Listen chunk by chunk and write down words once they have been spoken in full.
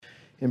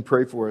and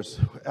pray for us.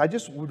 I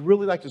just would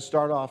really like to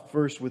start off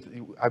first with,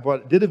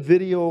 did a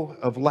video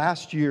of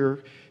last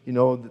year, you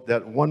know,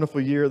 that wonderful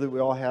year that we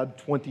all had,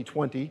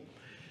 2020,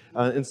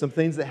 and some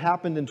things that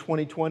happened in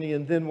 2020.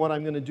 And then what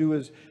I'm going to do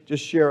is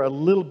just share a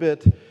little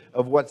bit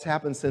of what's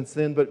happened since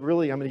then. But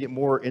really, I'm going to get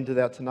more into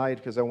that tonight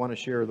because I want to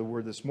share the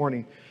word this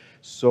morning.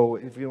 So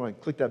if you want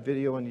to click that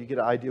video and you get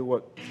an idea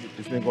what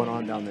has been going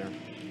on down there.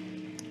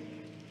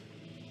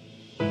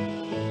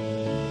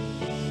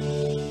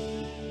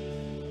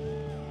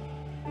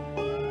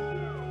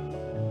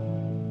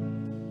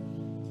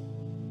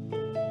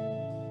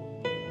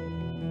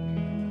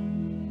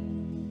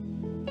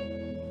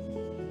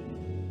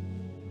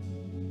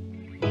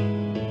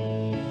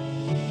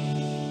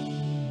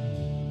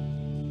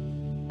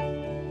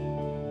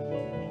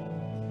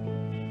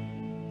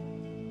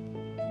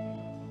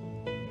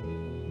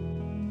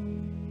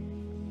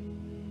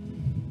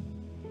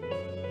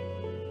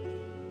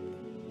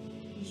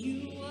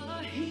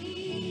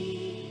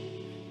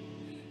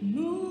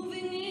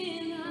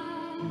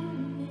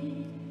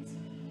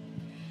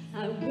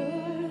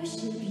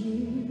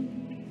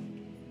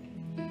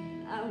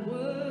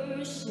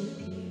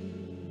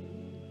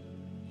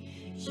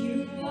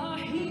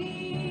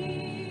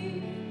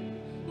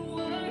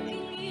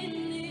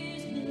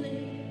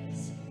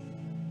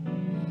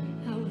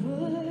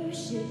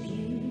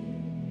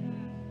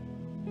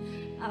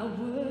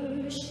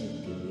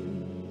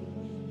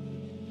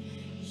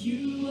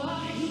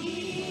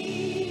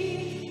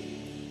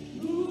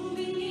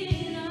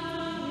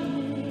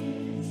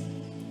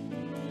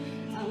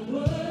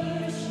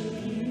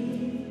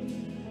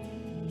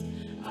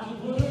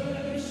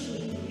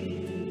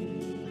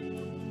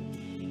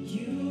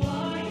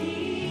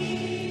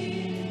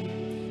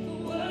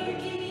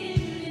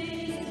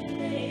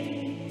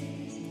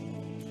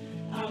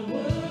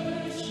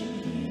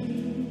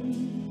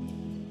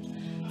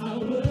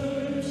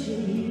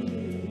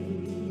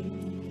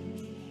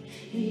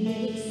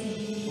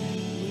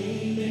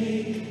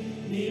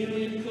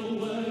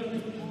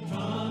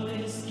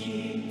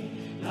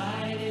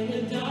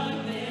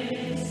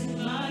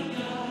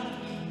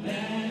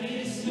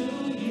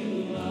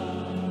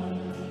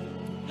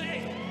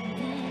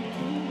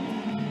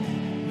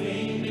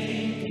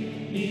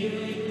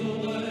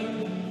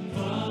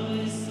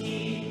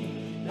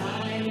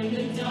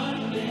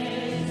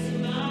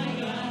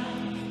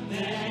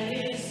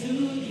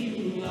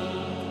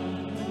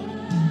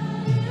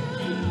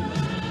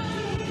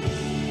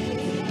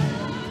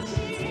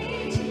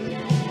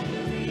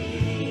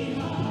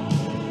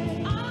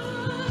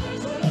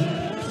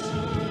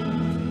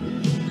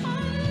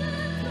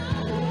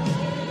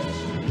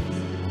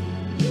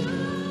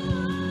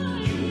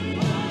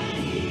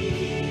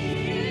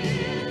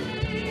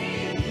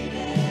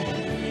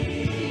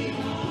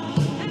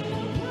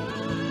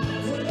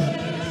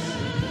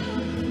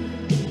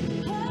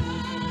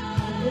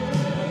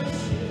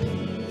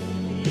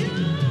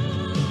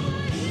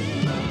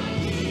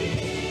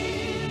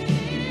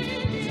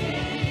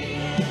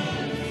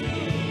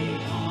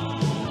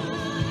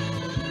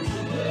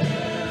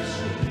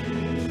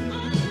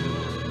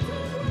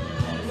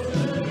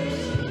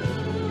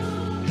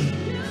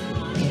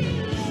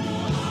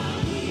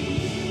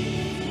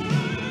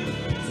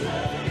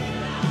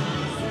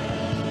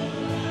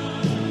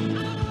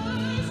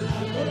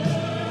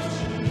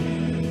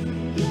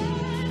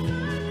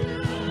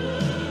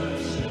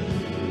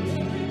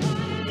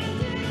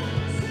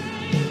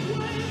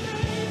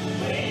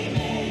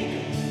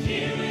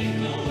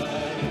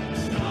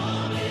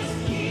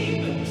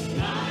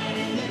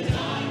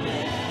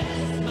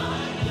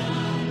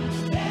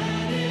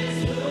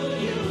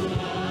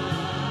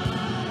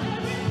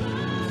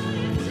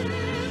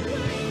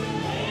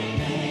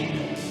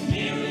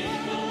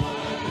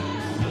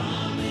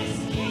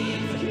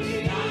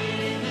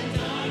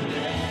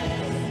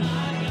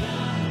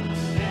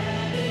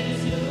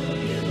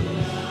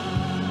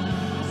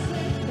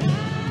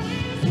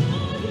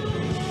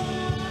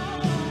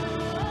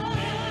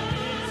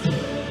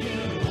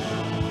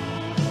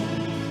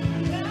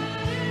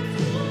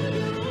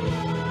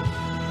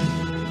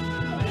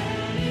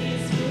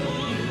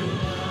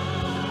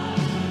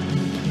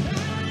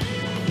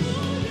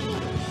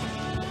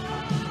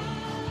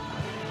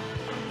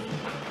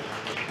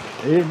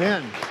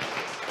 Amen.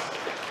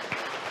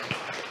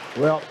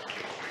 Well,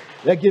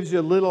 that gives you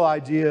a little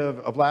idea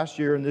of last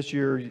year and this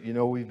year. You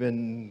know, we've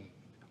been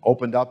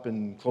opened up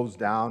and closed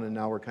down, and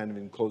now we're kind of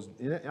in closed.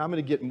 And I'm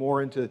going to get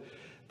more into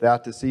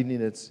that this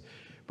evening.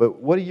 But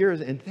what a year is!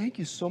 And thank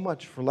you so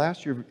much for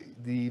last year.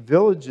 The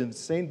village in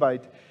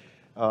Saint-Bite,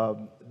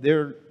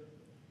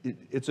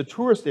 it's a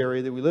tourist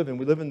area that we live in.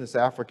 We live in this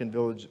African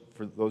village,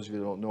 for those of you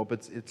who don't know,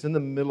 but it's in the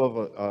middle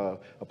of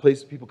a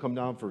place people come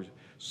down for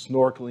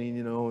snorkeling,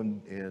 you know,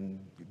 and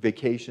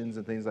vacations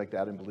and things like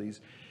that in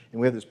Belize.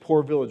 And we have this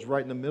poor village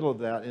right in the middle of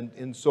that.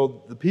 And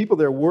so the people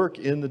there work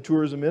in the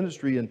tourism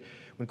industry. And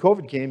when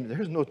COVID came,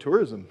 there's no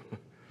tourism.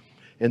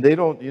 And they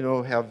don't, you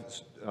know, have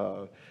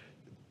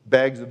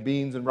bags of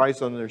beans and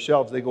rice on their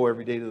shelves. They go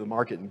every day to the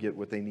market and get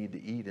what they need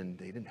to eat. And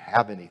they didn't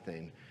have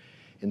anything.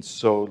 And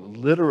so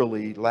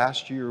literally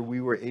last year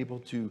we were able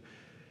to,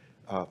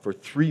 for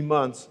 3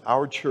 months,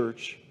 our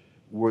church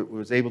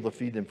was able to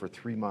feed them for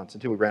 3 months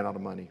until we ran out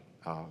of money.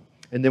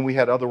 And then we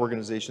had other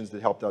organizations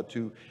that helped out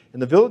too.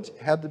 And the village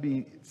had to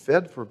be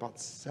fed for about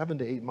 7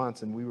 to 8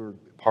 months, and we were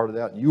part of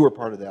that. And you were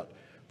part of that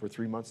for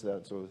 3 months of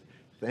that. So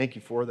thank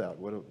you for that.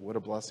 What a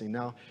blessing.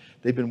 Now,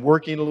 they've been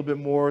working a little bit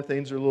more.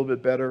 Things are a little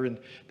bit better, and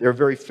they're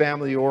very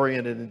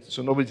family-oriented, and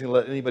so nobody's going to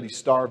let anybody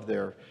starve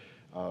there.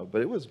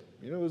 But it was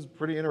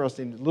pretty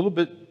interesting. A little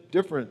bit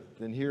different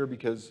than here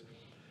because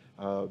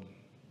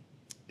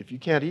if you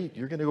can't eat,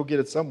 you're going to go get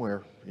it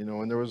somewhere.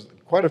 And there was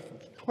quite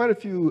a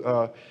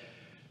few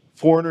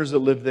foreigners that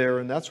lived there,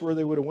 and that's where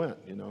they would have went.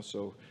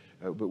 So,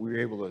 but we were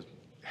able to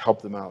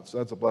help them out. So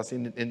that's a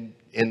blessing.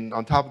 And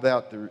on top of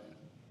that,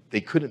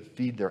 they couldn't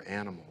feed their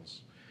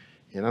animals.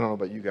 And I don't know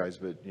about you guys,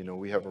 but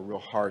we have a real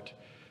heart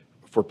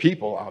for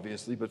people,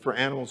 obviously, but for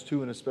animals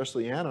too, and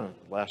especially Anna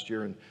last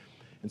year.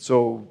 And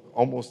so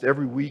almost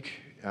every week,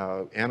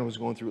 Anna was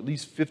going through at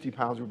least 50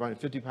 pounds. We were buying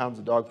 50 pounds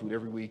of dog food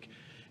every week.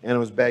 Anna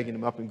was bagging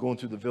them up and going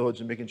through the village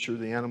and making sure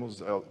the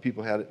animals,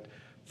 people had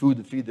food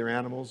to feed their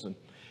animals.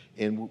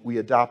 And we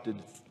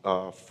adopted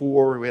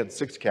 4, we had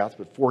 6 cats,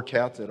 but 4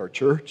 cats at our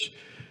church,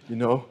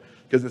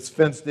 because it's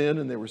fenced in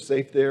and they were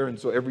safe there. And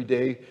so every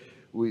day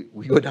we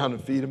go down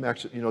and feed them.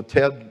 Actually,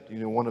 Ted,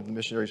 one of the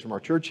missionaries from our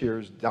church here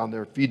is down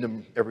there feeding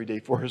them every day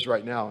for us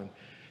right now and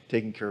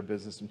taking care of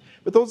business.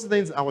 But those are the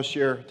things I will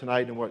share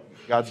tonight and what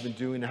God's been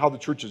doing and how the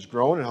church has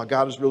grown and how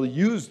God has really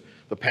used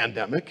the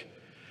pandemic.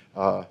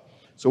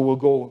 So we'll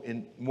go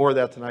in more of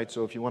that tonight.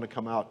 So if you want to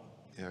come out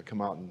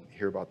and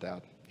hear about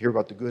that, hear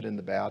about the good and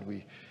the bad.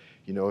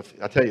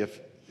 I tell you,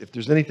 if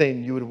there's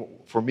anything you would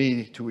for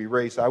me to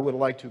erase, I would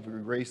like to have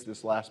erased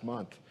this last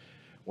month,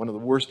 one of the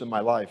worst in my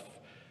life.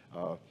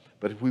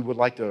 But we would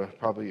like to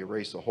probably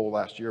erase the whole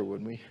last year,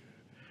 wouldn't we?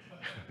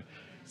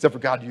 Except for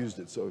God used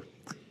it, so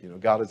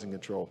God is in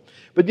control.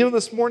 But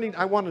this morning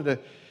I wanted to,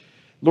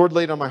 Lord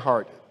laid on my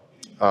heart,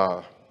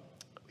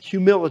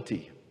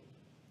 humility.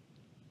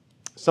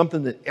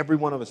 Something that every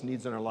one of us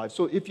needs in our lives.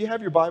 So if you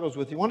have your Bibles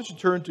with you, why don't you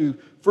turn to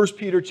 1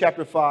 Peter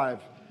chapter 5,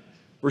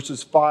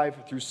 verses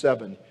 5 through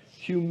 7.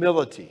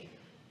 Humility.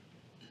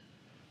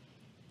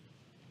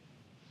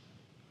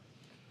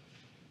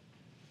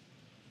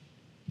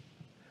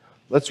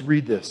 Let's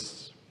read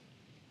this.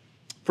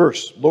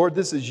 First, Lord,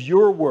 this is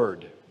your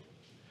word.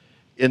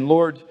 And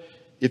Lord,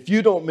 if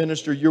you don't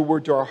minister your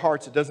word to our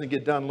hearts, it doesn't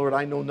get done. Lord,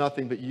 I know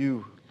nothing but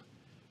you.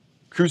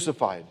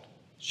 Crucified,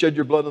 shed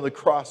your blood on the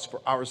cross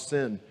for our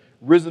sin,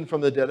 risen from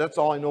the dead. That's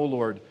all I know,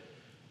 Lord.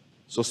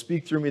 So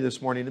speak through me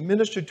this morning and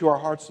minister to our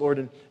hearts, Lord.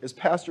 And as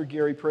Pastor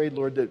Gary prayed,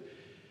 Lord, that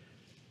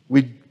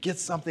we'd get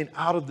something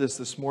out of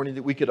this morning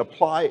that we could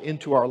apply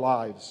into our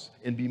lives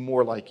and be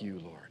more like you,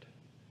 Lord.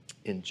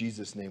 In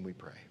Jesus' name we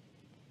pray.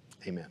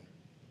 Amen.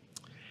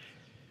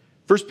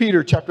 1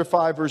 Peter chapter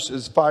 5,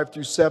 verses 5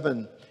 through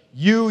 7.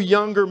 You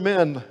younger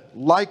men,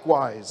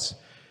 likewise,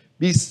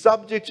 be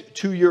subject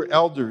to your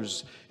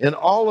elders, and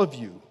all of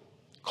you,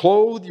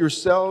 clothe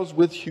yourselves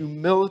with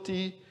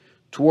humility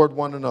toward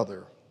one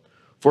another.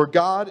 For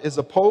God is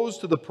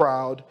opposed to the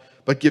proud,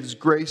 but gives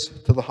grace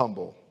to the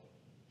humble.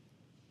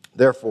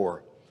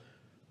 Therefore,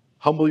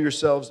 humble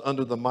yourselves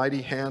under the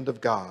mighty hand of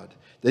God,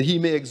 that he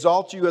may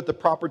exalt you at the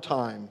proper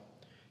time,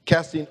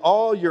 casting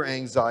all your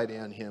anxiety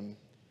on him,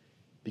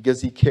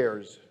 because he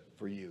cares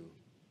for you.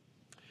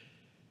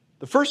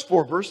 The first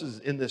 4 verses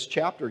in this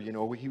chapter,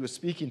 he was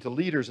speaking to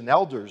leaders and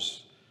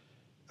elders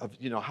of,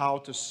 how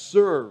to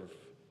serve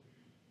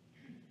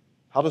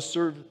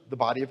the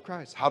body of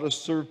Christ, how to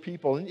serve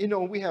people.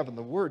 And, we have in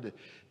the Word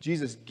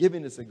Jesus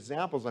giving us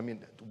examples.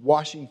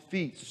 Washing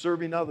feet,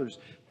 serving others,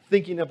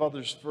 thinking of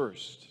others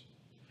first.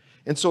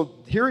 And so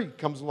here he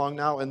comes along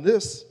now in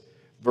this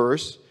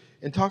verse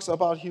and talks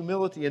about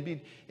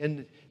humility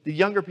and the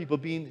younger people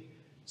being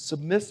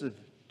submissive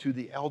to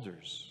the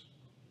elders.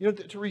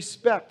 To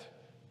respect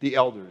the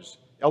elders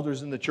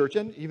in the church,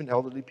 and even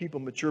elderly people,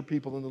 mature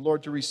people in the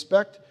Lord, to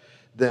respect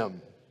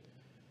them.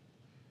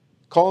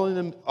 Calling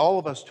them, all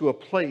of us, to a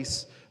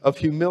place of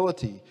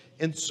humility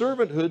and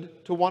servanthood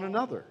to one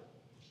another.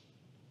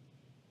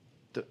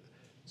 To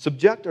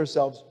subject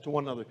ourselves to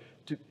one another.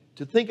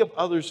 To think of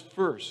others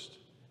first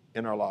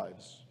in our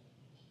lives.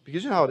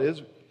 Because you know how it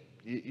is.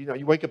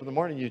 You wake up in the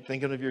morning, you're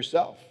thinking of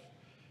yourself.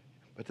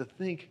 But to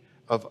think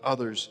of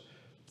others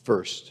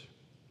first.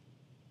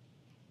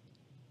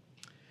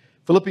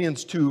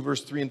 Philippians 2,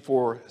 verse 3 and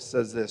 4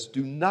 says this.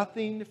 Do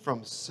nothing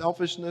from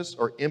selfishness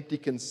or empty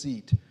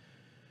conceit,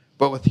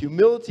 but with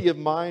humility of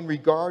mind,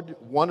 regard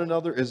one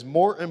another as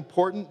more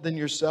important than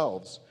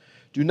yourselves.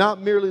 Do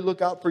not merely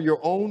look out for your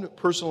own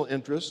personal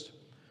interest,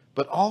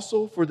 but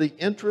also for the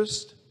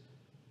interest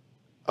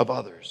of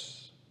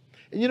others.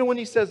 And when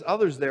he says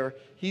others there,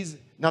 he's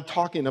not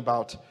talking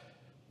about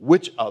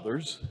which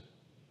others,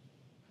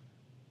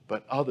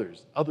 but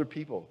others, other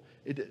people.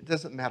 It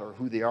doesn't matter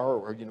who they are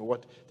or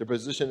what their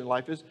position in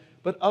life is,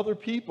 but other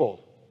people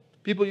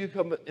you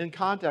come in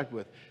contact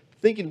with,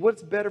 thinking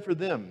what's better for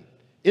them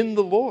in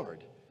the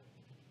Lord.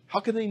 How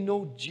can they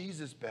know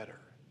Jesus better?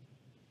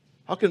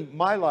 How can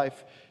my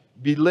life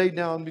be laid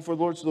down before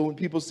the Lord so that when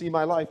people see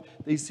my life,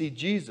 they see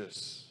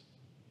Jesus?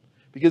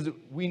 Because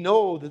we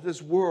know that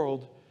this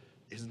world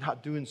is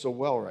not doing so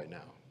well right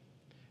now.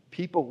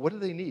 People, what do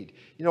they need?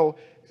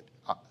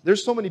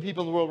 There's so many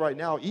people in the world right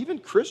now, even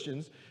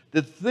Christians,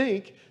 that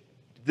think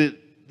that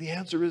the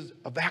answer is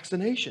a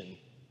vaccination.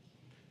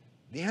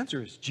 The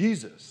answer is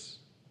Jesus.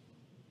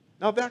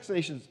 Now,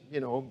 vaccinations,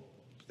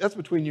 that's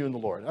between you and the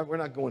Lord. We're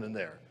not going in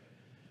there.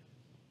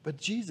 But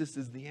Jesus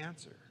is the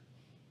answer.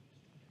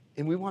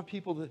 And we want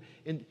people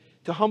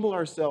to humble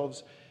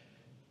ourselves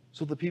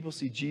so that people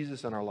see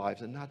Jesus in our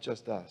lives and not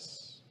just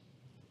us.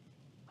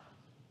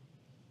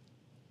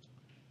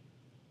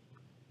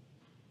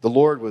 The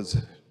Lord was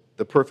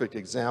the perfect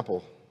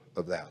example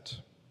of that.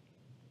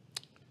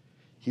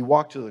 He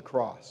walked to the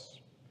cross.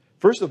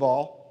 First of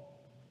all,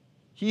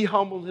 he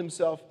humbled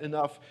himself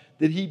enough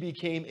that he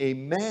became a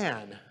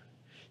man.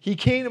 He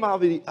came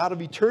out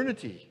of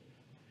eternity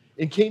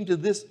and came to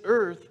this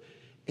earth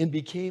and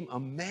became a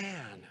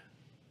man.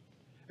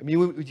 I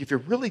mean, if you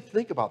really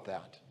think about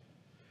that,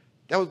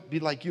 that would be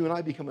like you and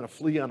I becoming a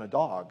flea on a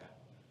dog.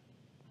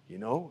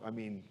 I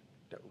mean,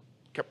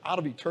 out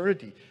of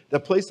eternity, the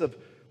place of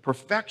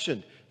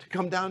perfection, to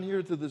come down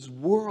here to this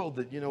world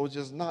that, is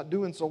just not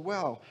doing so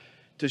well,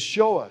 to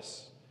show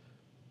us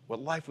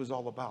what life was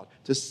all about,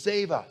 to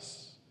save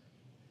us.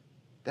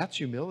 That's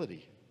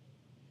humility.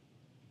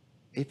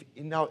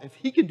 If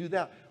he can do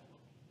that,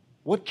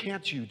 what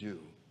can't you do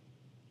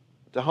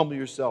to humble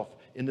yourself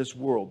in this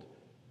world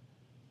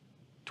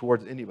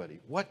towards anybody?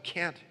 What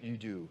can't you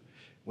do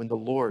when the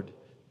Lord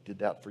did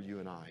that for you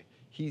and I?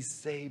 He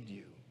saved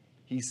you.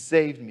 He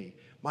saved me.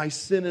 My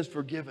sin is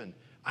forgiven.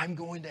 I'm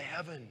going to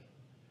heaven.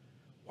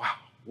 Wow.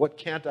 What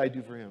can't I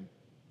do for him?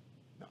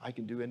 No, I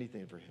can do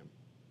anything for him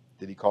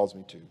that he calls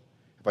me to,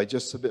 if I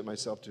just submit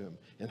myself to him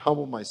and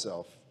humble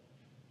myself.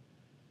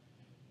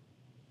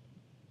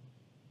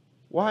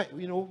 Why,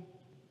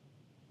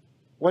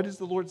 why does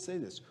the Lord say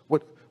this?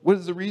 What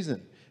is the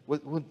reason?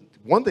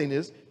 One thing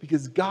is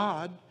because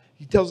God,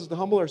 he tells us to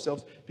humble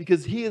ourselves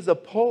because he is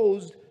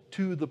opposed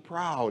to the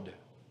proud,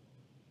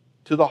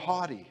 to the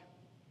haughty.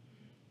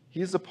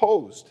 He is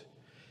opposed.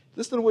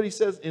 Listen to what he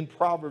says in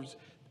Proverbs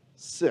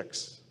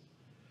 6,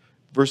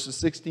 verses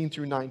 16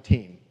 through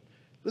 19.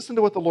 Listen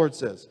to what the Lord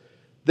says.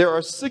 There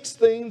are 6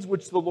 things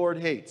which the Lord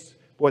hates.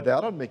 Boy, that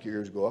ought to make your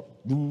ears go up.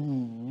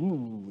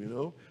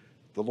 Ooh,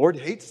 The Lord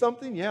hates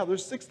something? Yeah,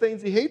 there's 6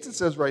 things he hates, it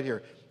says right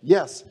here.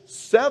 Yes,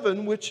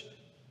 7 which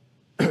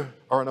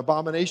are an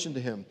abomination to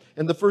him.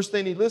 And the first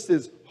thing he lists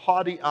is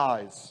haughty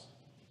eyes.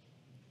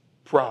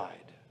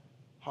 Pride.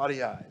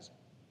 Haughty eyes.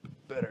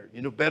 Better,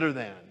 better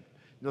than.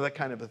 That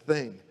kind of a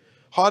thing.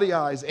 Haughty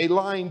eyes, a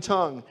lying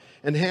tongue,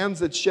 and hands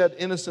that shed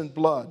innocent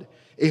blood,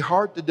 a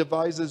heart that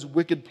devises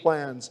wicked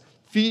plans,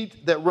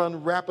 feet that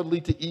run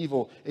rapidly to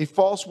evil, a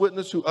false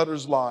witness who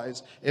utters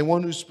lies, and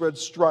one who spreads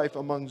strife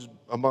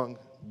among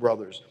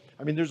brothers.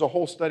 I mean, there's a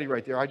whole study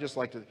right there. I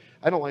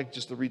don't like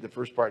just to read the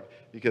first part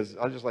because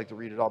I just like to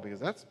read it all because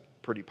that's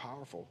pretty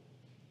powerful.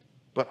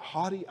 But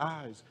haughty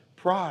eyes,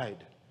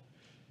 pride.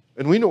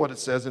 And we know what it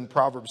says in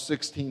Proverbs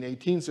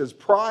 16:18 says,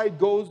 pride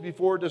goes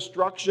before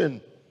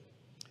destruction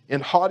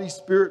and haughty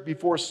spirit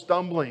before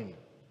stumbling.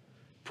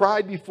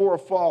 Pride before a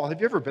fall. Have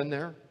you ever been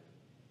there?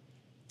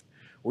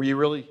 Where you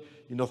really,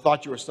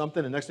 thought you were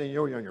something and next thing you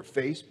know, you're on your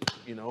face,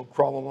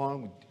 crawling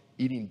along,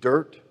 eating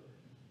dirt.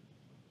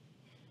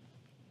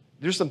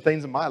 There's some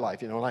things in my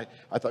life, and I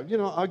thought,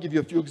 I'll give you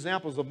a few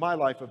examples of my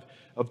life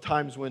of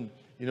times when,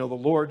 the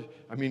Lord,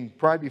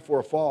 pride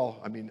before a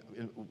fall,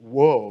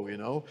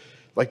 whoa,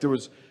 Like there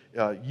was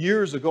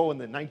years ago in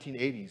the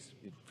 1980s,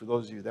 for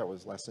those of you, that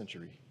was last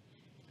century.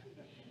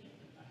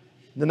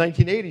 In the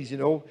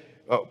 1980s,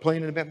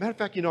 playing in a band. Matter of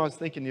fact, I was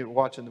thinking,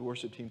 watching the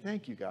worship team.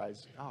 Thank you,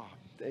 guys. Oh,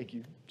 thank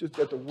you. Just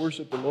got to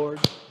worship the Lord.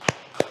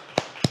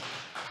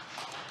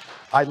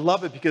 I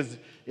love it because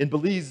in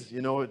Belize,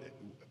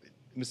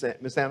 Miss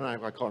Anna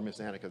and I call her Miss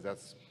Anna because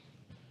that's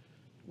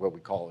what we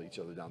call each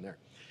other down there.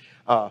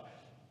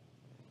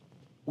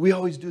 We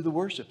always do the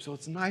worship, so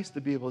it's nice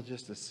to be able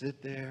just to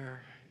sit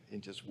there and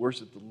just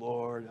worship the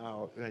Lord.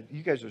 Oh,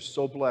 you guys are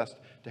so blessed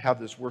to have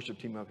this worship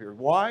team up here.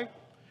 Why?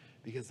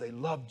 Because they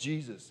love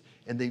Jesus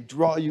and they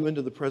draw you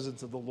into the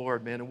presence of the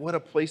Lord, man. And what a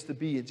place to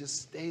be and just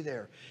stay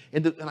there.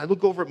 And I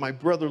look over at my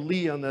brother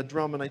Lee on the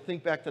drum and I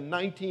think back to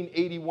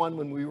 1981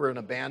 when we were in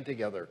a band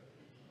together.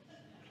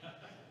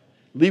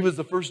 Lee was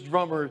the first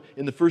drummer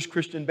in the first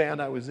Christian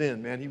band I was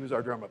in, man. He was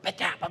our drummer.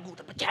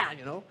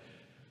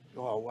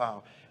 Oh,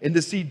 wow. And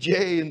to see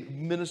Jay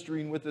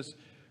ministering with us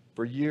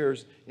for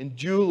years, and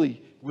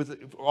Julie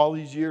with all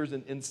these years,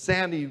 and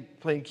Sandy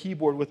playing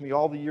keyboard with me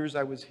all the years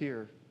I was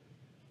here,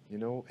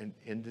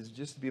 and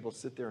just to be able to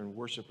sit there and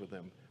worship with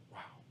them. Wow,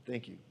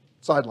 thank you.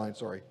 Sideline,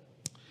 sorry.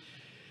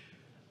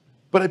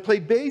 But I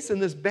played bass in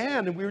this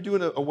band, and we were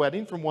doing a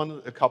wedding from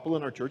a couple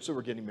in our church that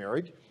were getting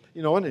married,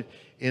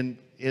 and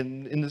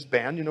in this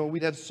band,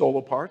 we'd had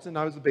solo parts, and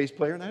I was the bass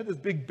player, and I had this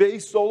big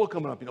bass solo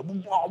coming up, I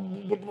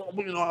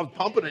was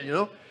pumping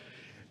it,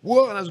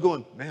 Whoa, and I was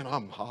going, man,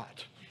 I'm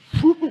hot.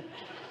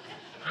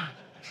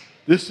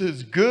 This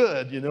is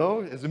good, you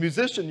know. As a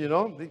musician, you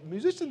know, the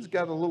musicians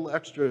got a little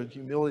extra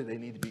humility they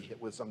need to be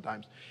hit with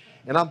sometimes.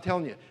 And I'm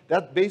telling you,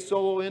 that bass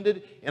solo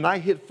ended, and I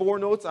hit 4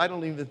 notes I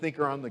don't even think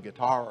are on the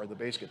guitar or the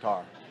bass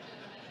guitar.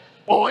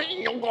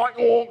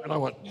 And I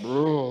went,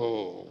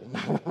 bro.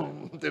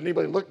 Did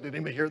anybody look? Did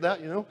anybody hear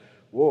that, you know?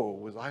 Whoa,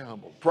 was I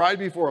humbled. Pride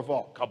before a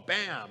fall. Kabam.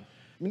 I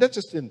mean, that's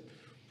just in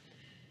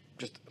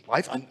just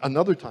life.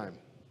 Another time,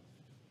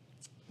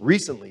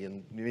 recently,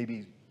 and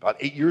maybe about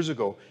 8 years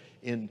ago,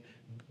 in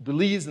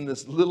Belize, in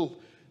this little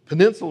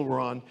peninsula we're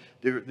on,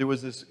 there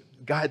was this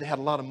guy that had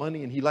a lot of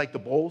money, and he liked to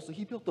bowl, so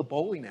he built a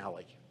bowling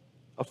alley,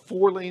 a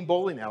 4-lane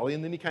bowling alley,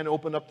 and then he kind of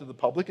opened up to the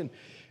public, and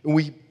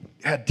we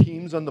had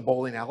teams on the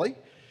bowling alley,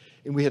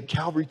 and we had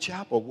Calvary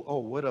Chapel. Oh,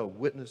 what a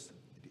witness.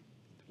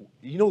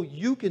 You know,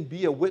 you can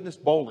be a witness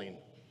bowling.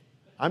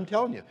 I'm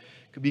telling you,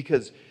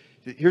 because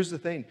here's the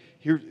thing.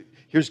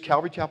 Here's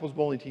Calvary Chapel's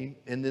bowling team,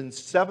 and then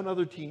 7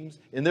 other teams,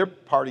 and they're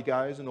party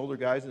guys and older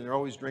guys, and they're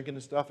always drinking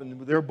and stuff,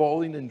 and they're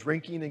bowling and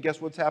drinking, and guess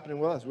what's happening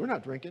with us? We're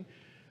not drinking.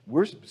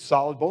 We're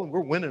solid bowling. We're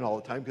winning all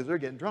the time because they're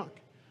getting drunk.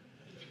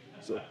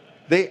 So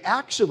they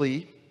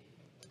actually,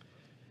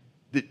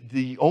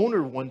 the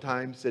owner one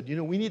time said, you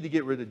know, we need to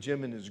get rid of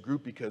Jim and his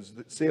group because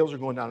the sales are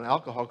going down in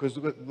alcohol because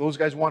those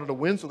guys wanted to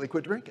win, so they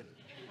quit drinking.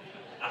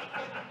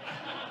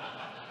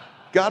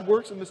 God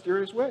works in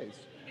mysterious ways.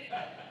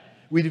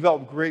 We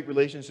developed great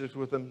relationships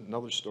with them,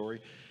 another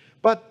story.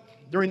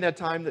 But during that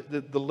time,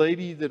 the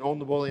lady that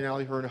owned the bowling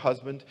alley, her and her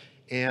husband,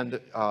 and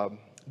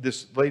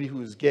this lady who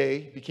was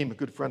gay became a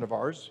good friend of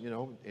ours, you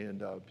know,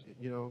 and,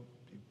 you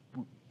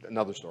know,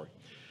 another story.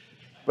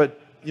 But,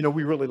 you know,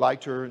 we really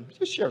liked her and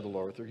just shared the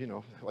Lord with her, you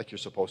know, like you're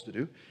supposed to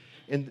do.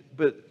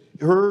 But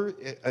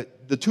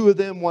the 2 of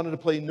them wanted to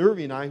play.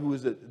 Nervy and I, who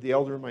was the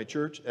elder in my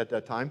church at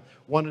that time,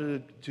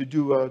 wanted to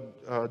do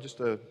just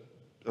a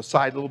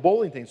side little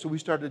bowling thing. So we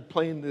started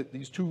playing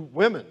these 2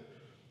 women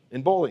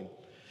in bowling.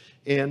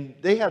 And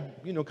they had,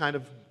 you know, kind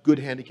of good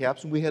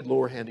handicaps, and we had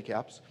lower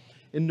handicaps.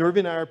 And Nervy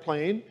and I are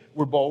playing,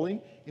 we're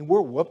bowling, and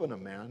we're whooping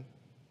them, man.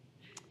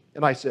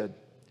 And I said,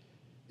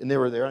 and they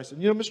were there, I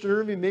said, you know, Mr.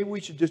 Nervy, maybe we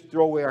should just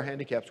throw away our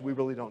handicaps. We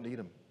really don't need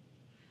them.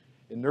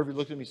 And Nervy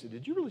looked at me and said,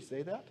 did you really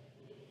say that?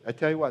 I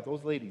tell you what,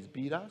 those ladies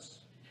beat us.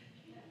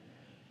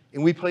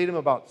 And we played them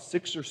about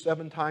 6 or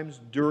 7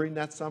 times during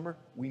that summer.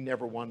 We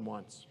never won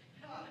once.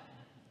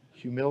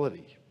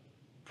 Humility,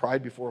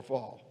 pride before a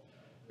fall.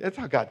 That's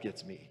how God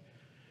gets me.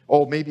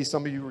 Oh, maybe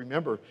some of you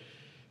remember,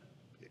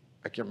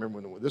 I can't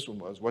remember when this one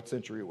was, what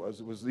century it was.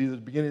 It was either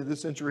the beginning of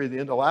this century or the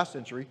end of last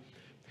century.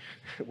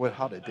 Well,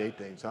 how to date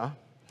things, huh?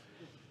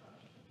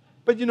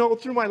 But, you know,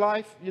 through my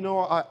life, you know,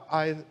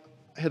 I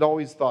had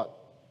always thought,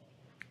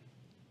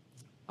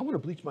 I want to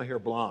bleach my hair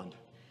blonde.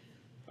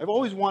 I've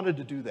always wanted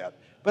to do that.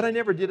 But I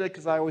never did it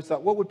because I always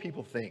thought, what would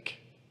people think?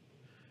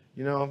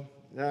 You know,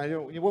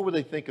 what would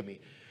they think of me?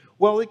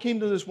 Well, it came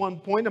to this one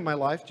point in my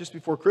life just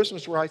before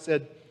Christmas where I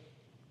said,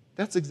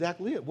 that's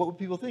exactly it. What would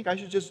people think? I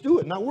should just do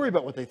it, not worry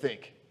about what they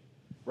think,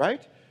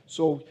 right?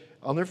 So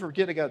I'll never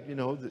forget, I got, you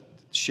know,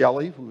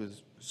 Shelly, who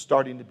was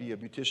starting to be a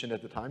beautician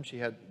at the time.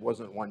 She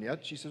wasn't one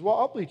yet. She says, well,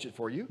 I'll bleach it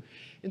for you.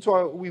 And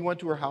so we went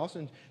to her house,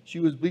 and she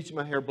was bleaching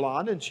my hair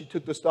blonde, and she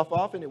took the stuff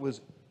off, and it was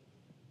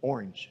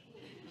orange.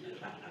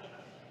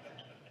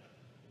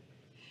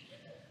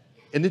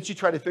 And then she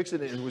tried to fix it,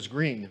 and it was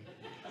green.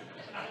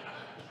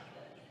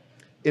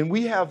 And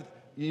we have,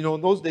 you know,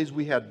 in those days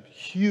we had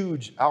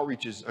huge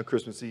outreaches on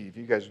Christmas Eve.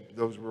 You guys,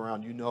 those who were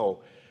around, you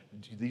know,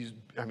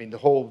 the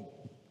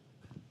whole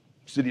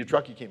city of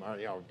Truckee came out.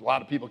 You know, a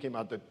lot of people came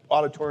out. The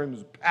auditorium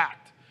was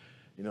packed.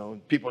 You know,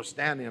 people are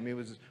standing. I mean, it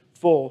was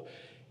full.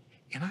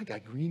 And I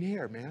got green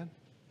hair, man.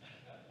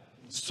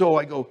 So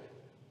I go,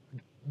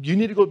 you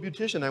need to go to a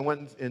beautician. I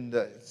went and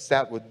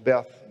sat with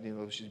Beth. You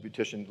know, she's a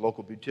beautician,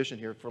 local beautician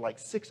here, for like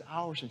 6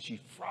 hours, and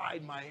she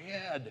fried my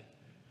head.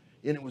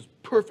 And it was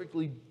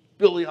perfectly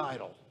Billy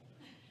Idol,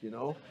 you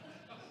know?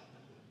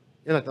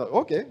 And I thought,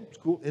 okay, it's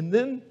cool. And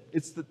then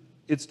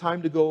it's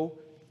time to go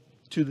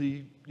to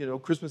the, you know,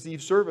 Christmas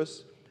Eve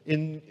service.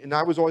 And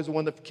I was always the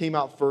one that came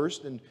out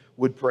first and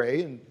would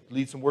pray and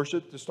lead some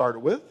worship to start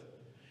it with.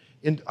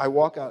 And I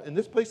walk out, and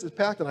this place is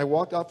packed, and I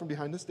walked out from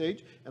behind the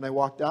stage, and I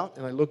walked out,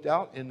 and I looked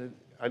out, and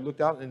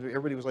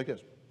everybody was like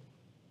this.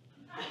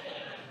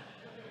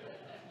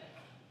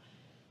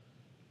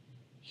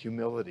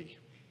 Humility.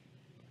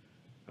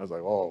 I was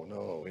like, oh,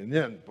 no. And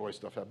then, boy,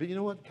 stuff happened. But you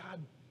know what?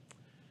 God,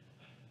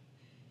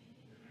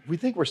 we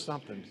think we're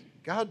something.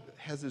 God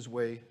has his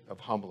way of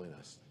humbling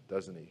us,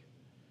 doesn't he?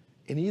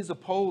 And he is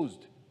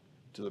opposed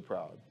to the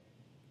proud.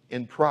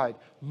 In pride,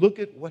 look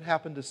at what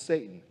happened to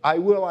Satan. I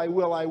will, I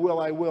will, I will,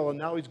 I will. And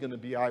now he's going to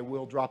be I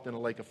will dropped in a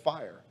lake of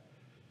fire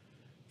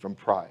from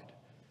pride.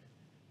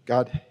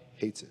 God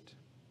hates it.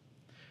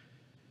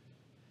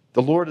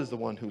 The Lord is the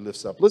one who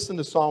lifts up. Listen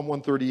to Psalm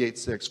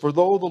 138:6. For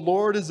though the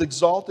Lord is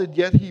exalted,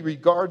 yet he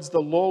regards the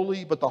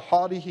lowly, but the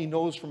haughty he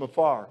knows from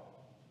afar.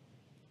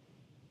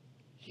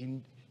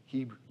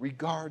 He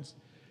regards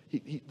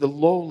the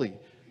lowly,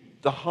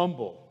 the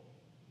humble,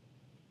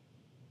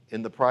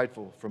 and the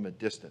prideful from a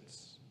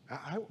distance.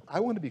 I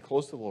want to be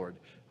close to the Lord.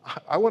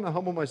 I want to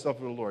humble myself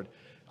to the Lord.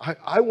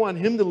 I want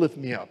him to lift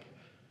me up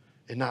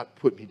and not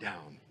put me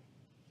down.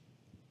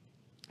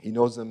 He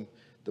knows them,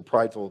 the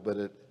prideful, but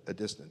at a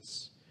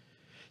distance.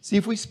 See,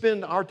 if we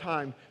spend our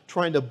time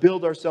trying to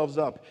build ourselves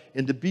up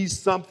and to be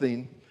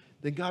something,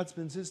 then God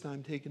spends his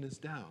time taking us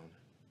down.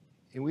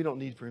 And we don't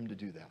need for him to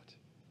do that.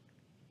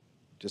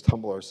 Just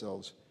humble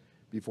ourselves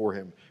before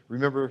him.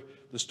 Remember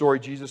the story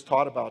Jesus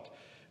taught about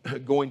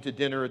going to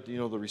dinner at,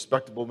 the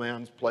respectable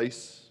man's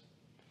place?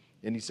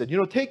 And he said,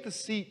 take the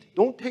seat.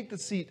 Don't take the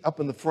seat up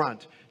in the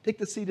front. Take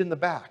the seat in the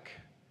back.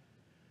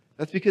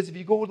 That's because if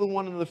you go to the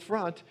one in the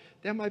front,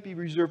 that might be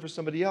reserved for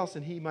somebody else,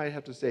 and he might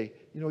have to say,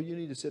 you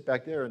need to sit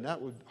back there, and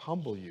that would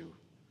humble you.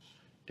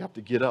 You have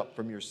to get up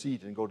from your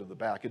seat and go to the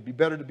back. It'd be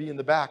better to be in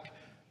the back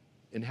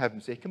and have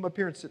him say, come up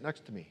here and sit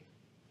next to me.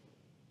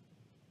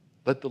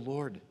 Let the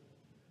Lord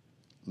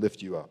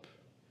lift you up.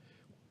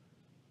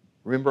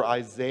 Remember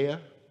Isaiah?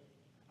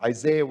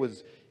 Isaiah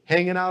was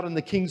hanging out in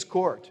the king's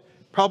court.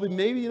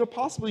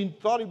 Possibly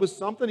thought he was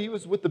something. He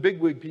was with the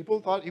bigwig people,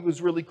 thought he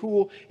was really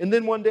cool. And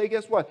then one day,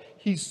 guess what?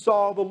 He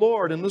saw the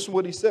Lord. And listen to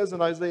what he says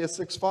in Isaiah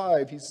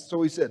 6:5.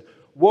 So he said,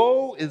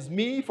 woe is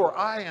me, for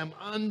I am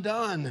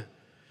undone,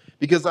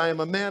 because I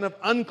am a man of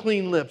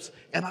unclean lips,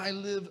 and I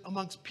live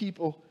amongst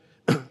people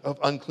of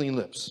unclean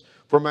lips.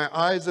 For my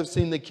eyes have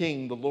seen the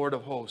King, the Lord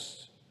of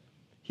hosts.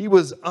 He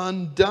was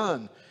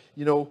undone.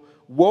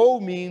 Woe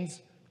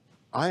means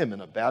I am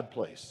in a bad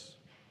place.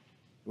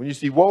 When you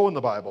see woe in the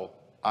Bible,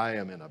 I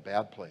am in a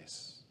bad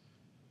place.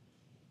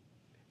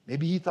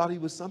 Maybe he thought he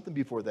was something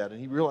before that,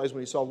 and he realized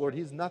when he saw the Lord,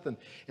 he's nothing.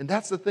 And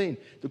that's the thing.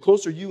 The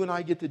closer you and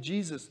I get to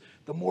Jesus,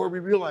 the more we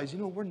realize,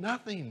 we're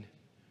nothing.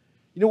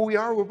 You know what we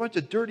are? We're a bunch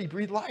of dirt he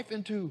breathed life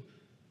into.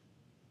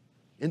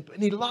 And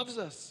he loves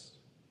us.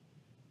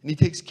 And he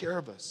takes care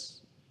of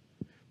us.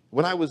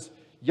 When I was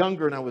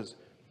younger and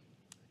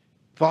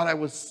thought I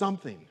was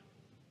something,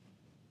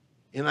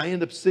 and I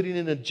ended up sitting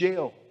in a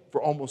jail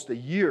for almost a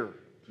year,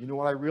 you know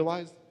what I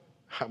realized?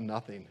 I'm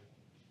nothing.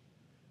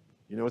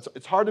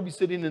 It's hard to be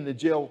sitting in the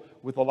jail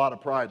with a lot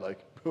of pride, like,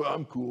 oh,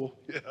 I'm cool.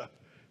 Yeah.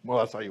 Well,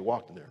 that's how you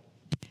walked in there.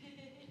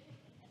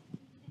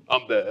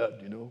 I'm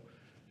bad,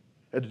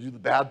 Had to do the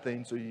bad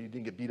thing so you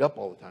didn't get beat up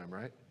all the time,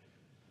 right?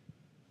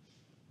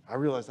 I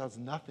realized I was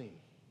nothing.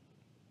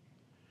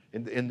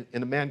 And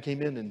a man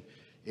came in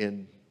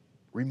and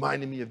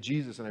reminded me of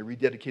Jesus, and I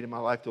rededicated my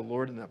life to the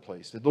Lord in that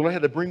place. The Lord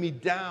had to bring me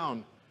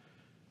down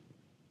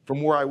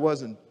from where I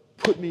was and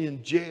put me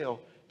in jail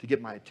to get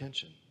my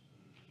attention.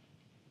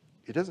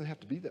 It doesn't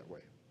have to be that way.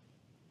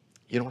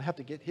 You don't have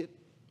to get hit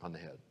on the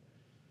head.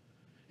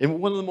 And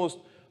one of the most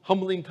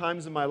humbling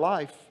times in my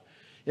life,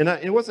 and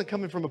it wasn't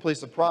coming from a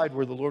place of pride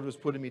where the Lord was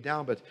putting me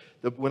down, but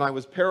when I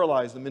was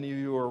paralyzed, and many of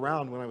you were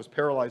around, when I was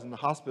paralyzed in the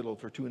hospital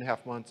for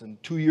 2.5 months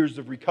and 2 years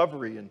of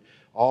recovery and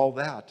all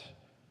that,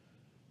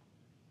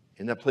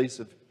 in that place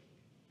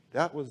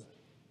that was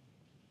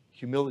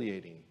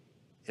humiliating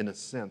in a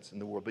sense in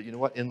the world. But you know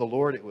what? In the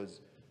Lord, it was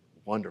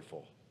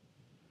wonderful.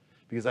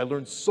 Because I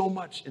learned so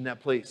much in that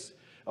place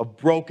of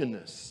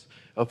brokenness,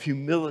 of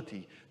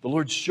humility. The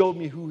Lord showed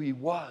me who he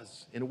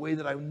was in a way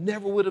that I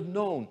never would have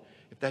known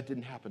if that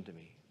didn't happen to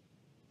me.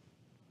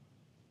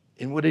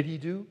 And what did he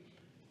do?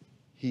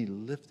 He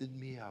lifted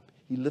me up.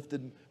 He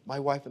lifted my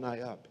wife and I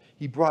up.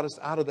 He brought us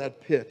out of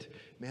that pit.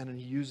 Man, and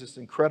he used us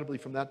incredibly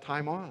from that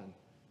time on.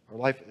 Our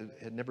life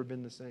had never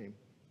been the same.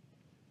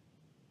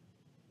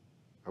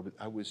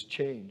 I was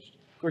changed.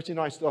 Of course,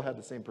 I still had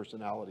the same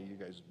personality. You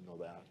guys know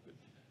that.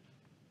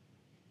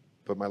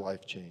 But my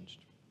life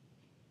changed.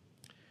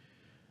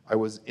 I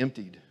was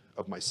emptied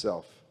of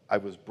myself. I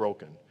was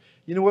broken.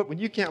 You know what? When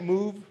you can't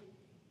move,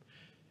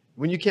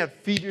 when you can't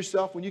feed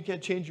yourself, when you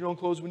can't change your own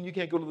clothes, when you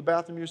can't go to the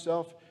bathroom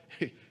yourself,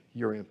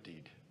 you're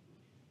emptied.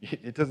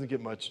 It doesn't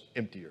get much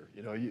emptier.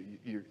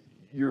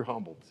 You're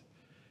humbled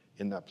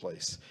in that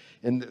place.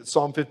 And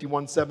Psalm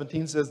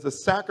 51:17 says, the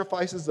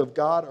sacrifices of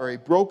God are a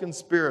broken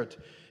spirit,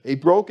 a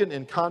broken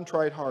and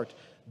contrite heart.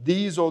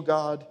 These, O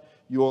God,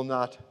 you will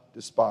not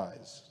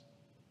despise.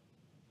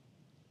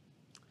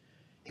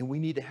 And we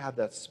need to have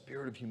that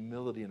spirit of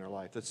humility in our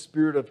life, that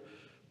spirit of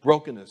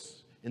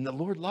brokenness. And the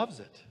Lord loves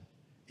it.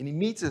 And he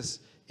meets us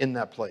in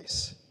that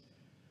place.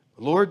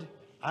 Lord,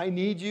 I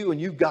need you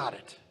and you got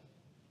it.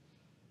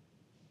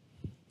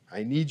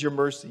 I need your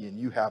mercy and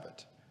you have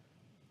it.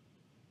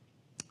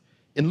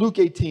 In Luke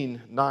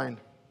 18:9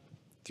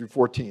 through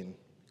 14,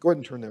 go ahead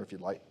and turn there if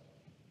you'd like.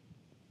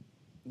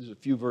 There's a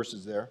few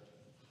verses there.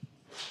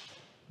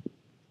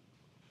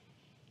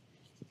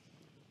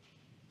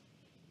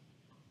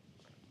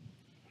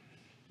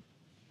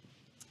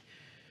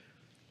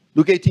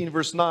 Luke 18,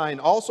 verse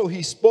 9, also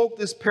he spoke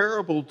this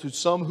parable to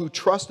some who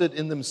trusted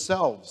in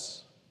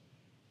themselves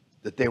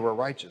that they were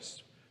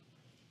righteous.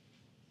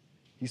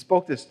 He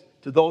spoke this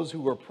to those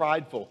who were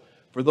prideful,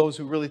 for those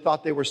who really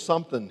thought they were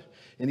something.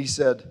 And he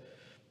said,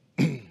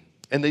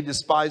 and they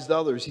despised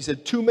others. He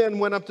said, 2 men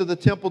went up to the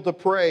temple to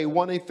pray,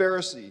 one a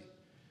Pharisee,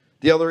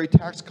 the other a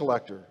tax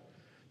collector.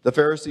 The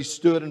Pharisee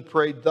stood and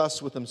prayed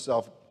thus with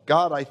himself,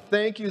 God, I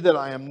thank you that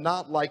I am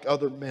not like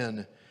other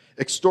men,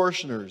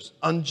 extortioners,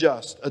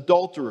 unjust,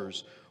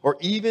 adulterers, or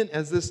even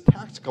as this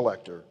tax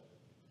collector.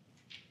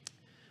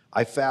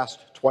 I fast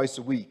twice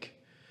a week.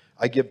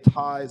 I give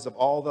tithes of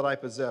all that I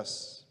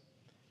possess.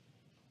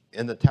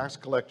 And the tax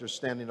collector,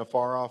 standing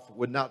afar off,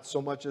 would not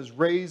so much as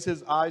raise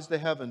his eyes to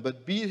heaven,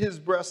 but beat his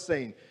breast,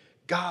 saying,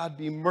 God,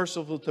 be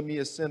merciful to me,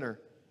 a sinner.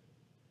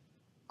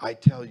 I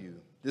tell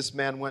you, this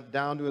man went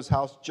down to his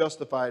house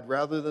justified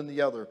rather than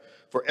the other.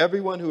 For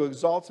everyone who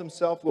exalts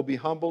himself will be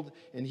humbled,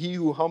 and he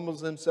who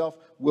humbles himself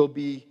will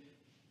be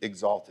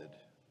exalted.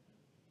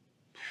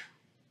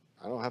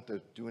 I don't have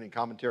to do any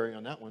commentary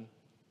on that one.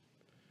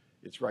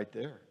 It's right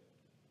there.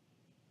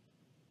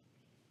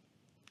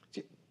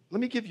 See,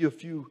 let me give you a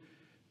few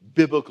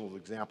biblical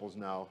examples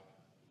now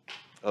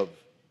of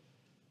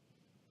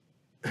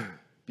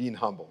being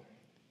humble.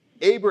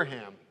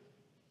 Abraham,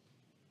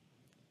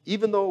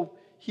 even though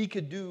he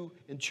could do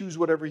and choose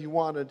whatever he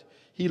wanted,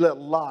 he let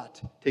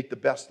Lot take the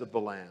best of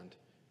the land.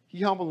 He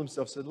humbled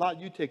himself, said, Lot,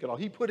 you take it all.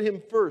 He put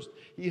him first.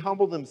 He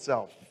humbled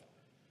himself.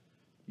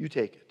 You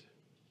take it.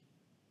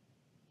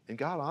 And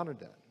God honored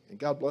that, and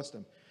God blessed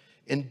him.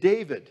 And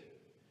David,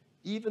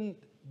 even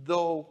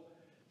though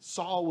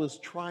Saul was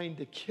trying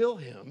to kill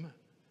him,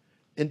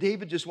 and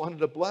David just wanted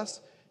to bless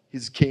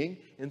his king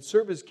and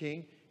serve his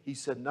king, he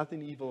said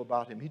nothing evil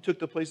about him. He took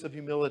the place of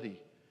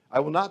humility. I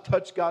will not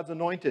touch God's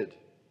anointed.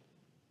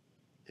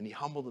 And he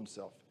humbled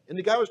himself. And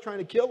the guy was trying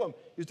to kill him.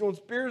 He was throwing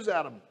spears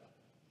at him.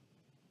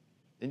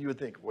 And you would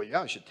think, well,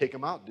 yeah, I should take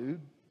him out,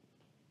 dude.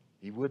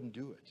 He wouldn't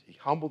do it. He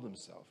humbled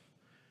himself.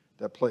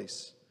 That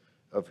place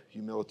of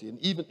humility. And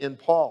even in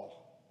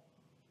Paul,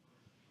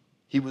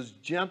 he was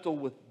gentle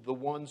with the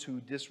ones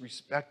who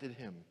disrespected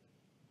him.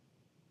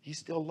 He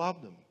still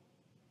loved them.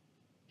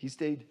 He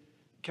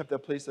kept that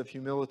place of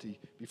humility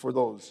before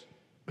those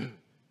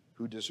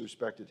who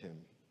disrespected him.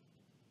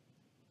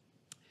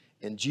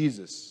 And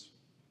Jesus,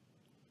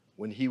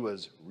 when he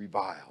was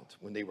reviled,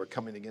 when they were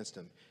coming against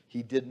him,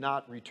 he did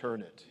not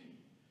return it.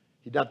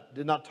 He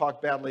did not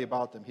talk badly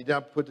about them. He did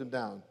not put them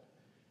down.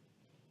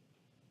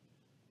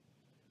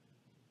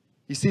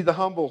 You see, the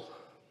humble,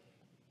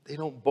 they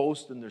don't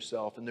boast in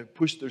themselves, and they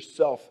push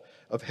themselves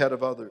ahead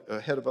of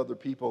other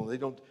people. They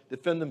don't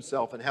defend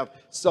themselves and have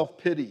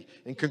self-pity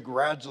and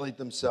congratulate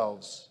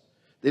themselves.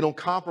 They don't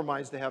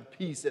compromise to have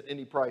peace at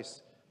any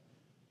price.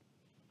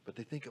 But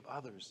they think of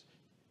others.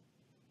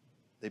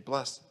 They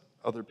bless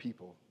other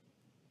people.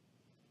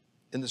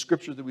 In the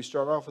scripture that we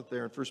start off with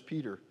there in 1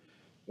 Peter,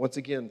 once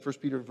again, 1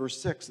 Peter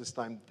verse 6 this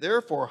time,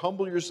 therefore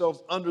humble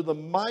yourselves under the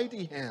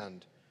mighty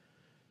hand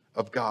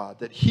of God,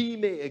 that he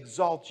may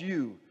exalt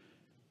you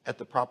at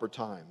the proper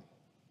time.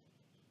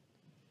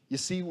 You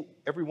see,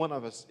 every one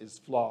of us is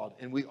flawed,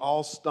 and we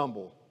all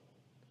stumble,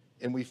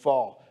 and we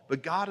fall.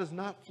 But God is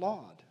not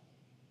flawed,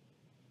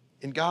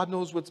 and God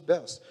knows what's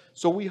best.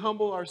 So we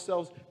humble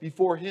ourselves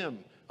before him,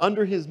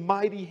 under his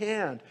mighty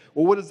hand.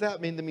 Well, what does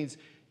that mean? That means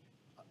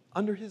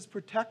under his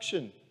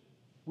protection.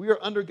 We are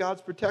under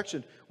God's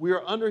protection. We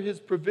are under his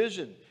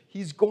provision.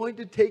 He's going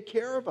to take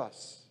care of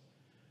us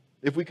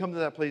if we come to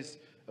that place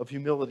of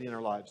humility in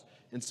our lives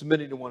and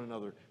submitting to one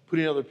another,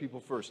 putting other people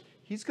first.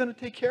 He's going to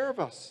take care of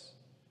us.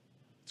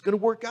 It's going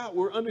to work out.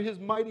 We're under his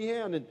mighty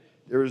hand, and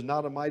there is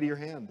not a mightier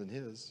hand than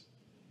his.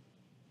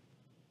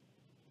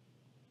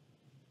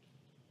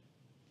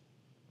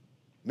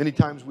 Many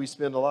times we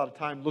spend a lot of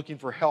time looking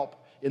for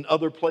help in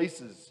other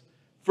places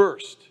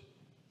first.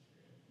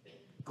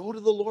 Go to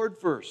the Lord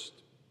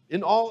first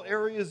in all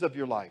areas of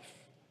your life.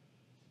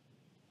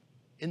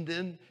 And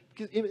then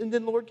the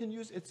Lord can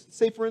use it.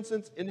 Say, for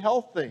instance, in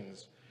health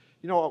things.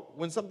 You know,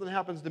 when something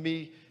happens to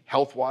me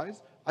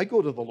health-wise, I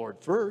go to the Lord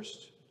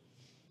first.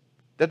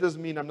 That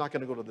doesn't mean I'm not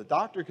going to go to the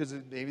doctor, because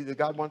maybe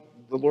the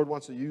Lord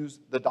wants to use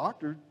the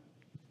doctor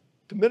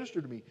to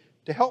minister to me,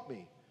 to help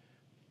me.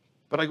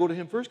 But I go to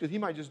him first because he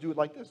might just do it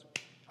like this.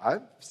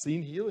 I've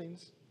seen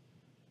healings.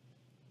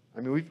 I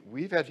mean,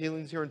 we've had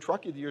healings here in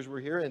Truckee the years we're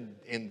here, and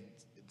in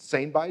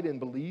Sainbite in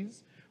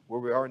Belize,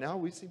 where we are now,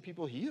 we've seen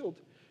people healed.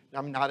 Now,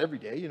 I mean, not every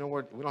day. You know,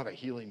 we don't have a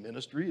healing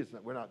ministry.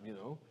 We're not,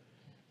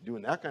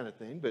 doing that kind of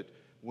thing. But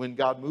when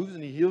God moves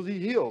and he heals, he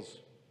heals.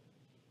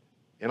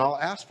 And I'll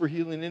ask for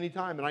healing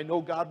anytime, and I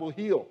know God will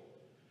heal.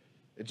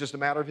 It's just a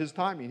matter of his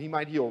timing. He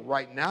might heal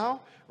right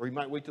now, or he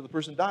might wait till the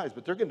person dies,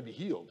 but they're going to be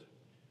healed.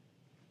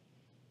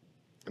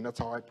 And that's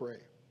how I pray.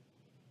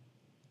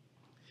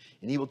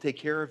 And he will take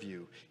care of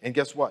you. And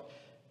guess what?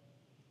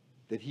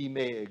 That he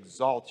may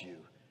exalt you.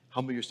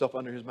 Humble yourself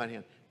under his mighty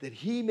hand. That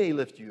he may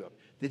lift you up.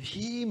 That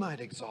he might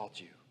exalt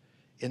you.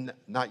 And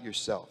not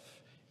yourself.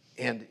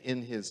 And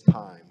in his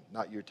time,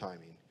 not your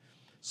timing.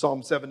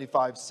 Psalm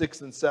 75,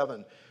 6 and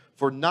 7.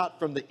 For not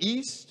from the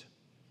east,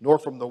 nor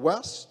from the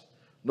west,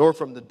 nor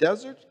from the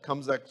desert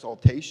comes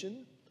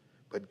exaltation,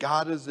 but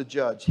God is the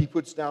judge. He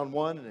puts down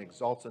one and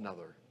exalts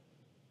another.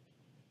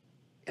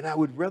 And I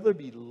would rather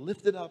be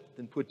lifted up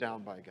than put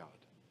down by God.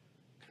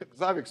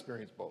 Because I've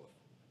experienced both.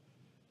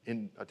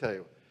 And I'll tell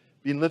you,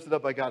 being lifted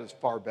up by God is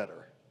far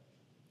better.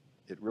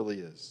 It really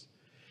is.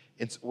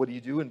 And so what do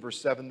you do in verse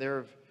 7 there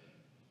of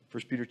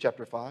 1 Peter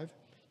chapter 5,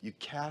 you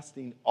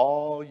casting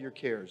all your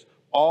cares,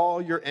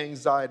 all your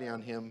anxiety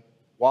on him.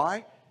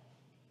 Why?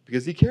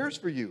 Because he cares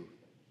for you.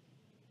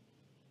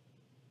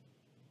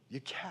 You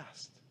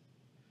cast.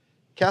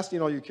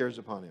 Casting all your cares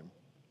upon him.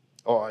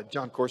 Oh,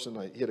 John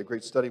Corson, he had a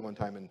great study one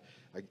time, and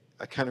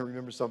I kind of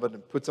remember some of it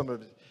and put some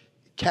of it.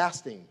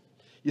 Casting.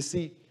 You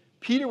see,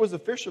 Peter was a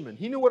fisherman.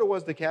 He knew what it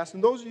was to cast.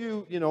 And those of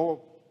you,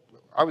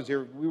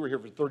 we were here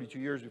for 32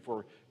 years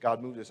before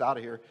God moved us out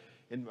of here.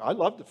 And I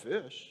loved to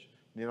fish.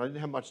 I didn't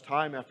have much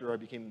time after I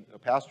became a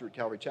pastor at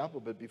Calvary Chapel,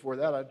 but before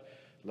that, I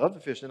loved to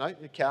fish. And I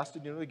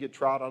casted, to get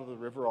trout out of the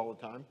river all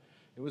the time.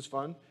 It was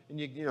fun. And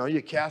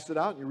you cast it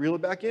out and you reel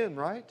it back in,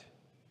 right?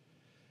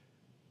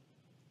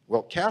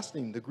 Well,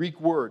 casting, the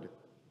Greek word,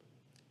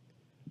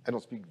 I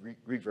don't speak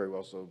Greek very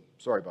well, so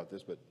sorry about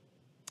this, but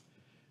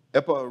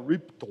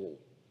epariptol.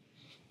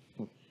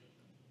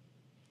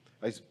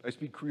 I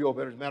speak Creole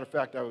better. As a matter of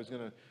fact, I was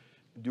going to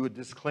do a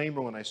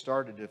disclaimer when I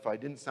started. If I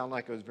didn't sound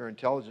like I was very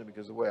intelligent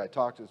because of the way I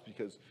talked, it's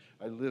because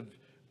I live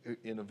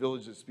in a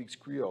village that speaks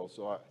Creole.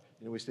 So,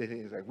 we say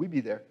things like, we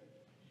be there.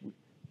 We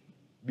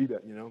be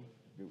there,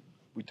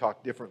 We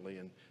talk differently,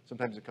 and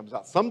sometimes it comes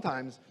out.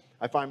 Sometimes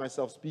I find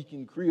myself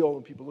speaking Creole,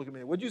 and people look at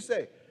me, what'd you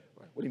say?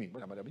 What do you mean?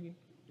 What do I mean?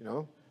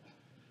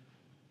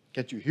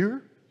 Can't you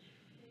hear?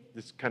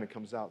 This kind of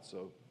comes out,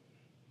 so.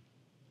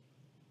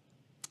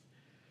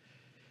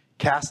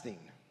 Casting.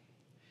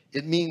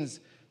 It means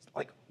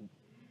like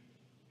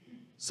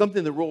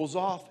something that rolls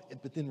off,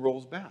 but then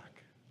rolls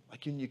back.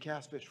 Like when you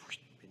cast fish,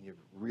 and you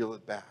reel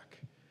it back.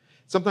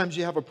 Sometimes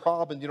you have a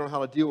problem and you don't know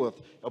how to deal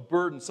with a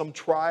burden, some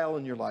trial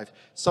in your life,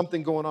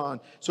 something going on.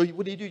 So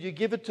what do? You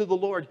give it to the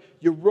Lord.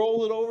 You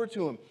roll it over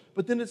to him.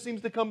 But then it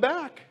seems to come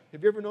back.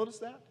 Have you ever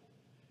noticed that?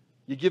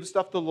 You give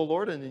stuff to the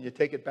Lord and then you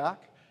take it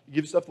back. You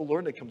give stuff to the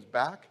Lord and it comes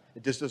back.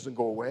 It just doesn't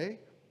go away.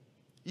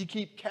 You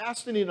keep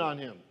casting it on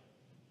him.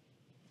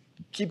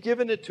 Keep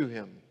giving it to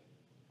him.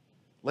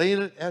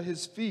 Laying it at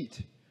his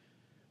feet.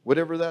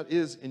 Whatever that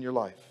is in your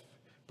life.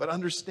 But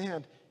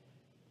understand,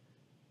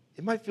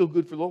 it might feel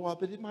good for a little while,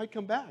 but it might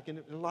come back.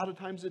 And a lot of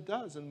times it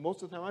does. And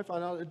most of the time I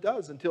find out it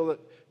does until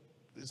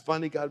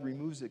finally God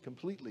removes it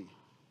completely.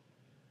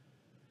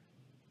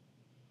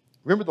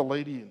 Remember the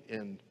lady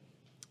in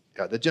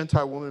the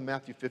Gentile woman in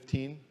Matthew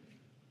 15?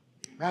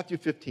 Matthew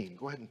 15.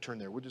 Go ahead and turn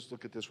there. We'll just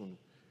look at this one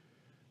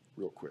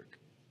real quick.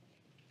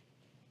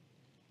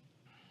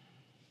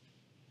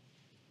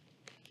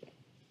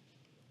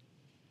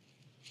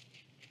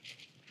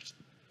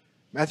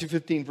 Matthew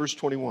 15, verse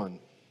 21.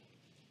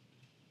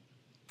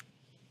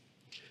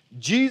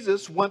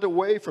 Jesus went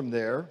away from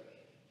there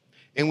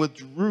and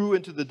withdrew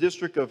into the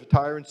district of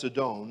Tyre and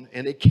Sidon.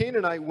 And a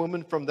Canaanite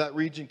woman from that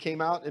region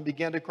came out and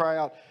began to cry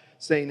out,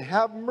 saying,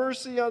 "Have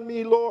mercy on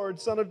me, Lord,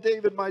 Son of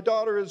David. My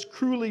daughter is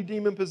cruelly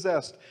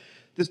demon-possessed."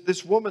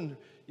 This woman,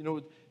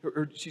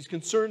 she's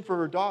concerned for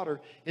her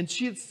daughter. And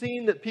she had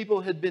seen that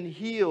people had been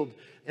healed.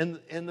 And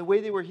the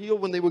way they were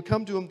healed, when they would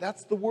come to him,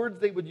 that's the words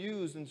they would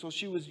use. And so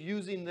she was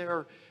using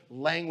their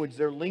language,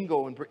 their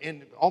lingo,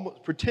 and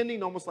almost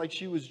pretending almost like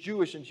she was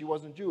Jewish and she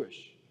wasn't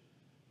Jewish.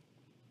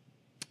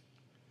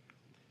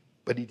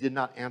 But he did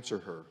not answer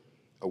her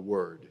a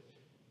word.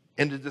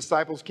 And the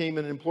disciples came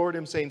and implored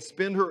him, saying,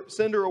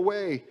 send her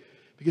away,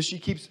 because she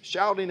keeps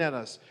shouting at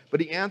us. But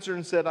he answered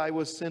and said, I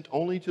was sent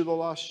only to the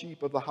lost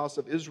sheep of the house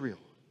of Israel.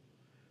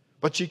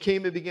 But she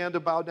came and began to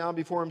bow down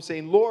before him,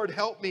 saying, Lord,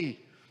 help me.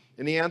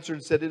 And he answered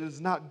and said, it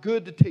is not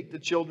good to take the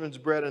children's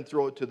bread and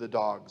throw it to the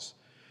dogs.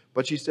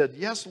 But she said,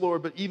 yes,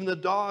 Lord, but even the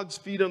dogs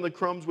feed on the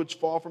crumbs which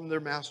fall from their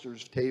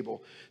master's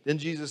table. Then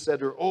Jesus said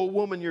to her, oh,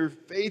 woman, your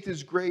faith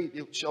is great.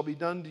 It shall be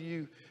done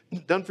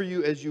for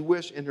you as you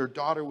wish. And her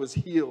daughter was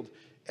healed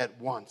at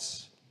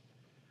once.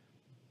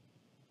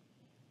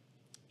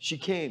 She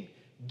came,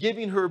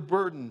 giving her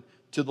burden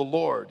to the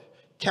Lord,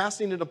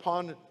 casting it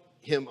upon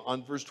him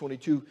on verse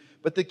 22.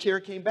 But the care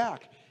came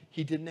back.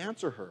 He didn't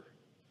answer her.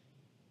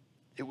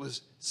 It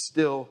was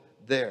still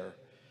there.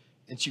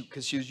 And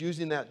because she was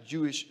using that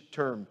Jewish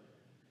term,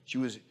 she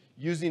was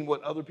using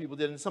what other people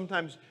did. And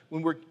sometimes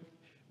when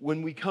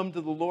we come to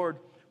the Lord,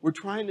 we're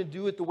trying to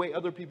do it the way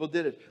other people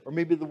did it, or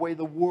maybe the way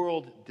the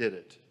world did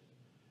it.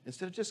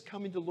 Instead of just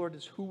coming to the Lord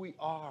as who we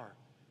are,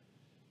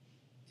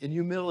 in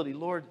humility,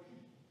 Lord,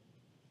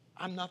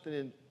 I'm nothing,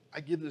 and I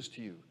give this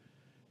to you.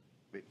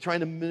 Trying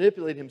to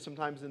manipulate him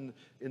sometimes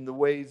in the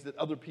ways that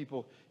other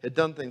people had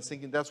done things,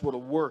 thinking that's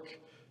what'll work.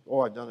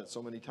 Oh, I've done it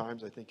so many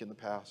times, I think, in the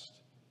past.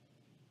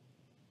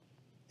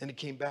 And it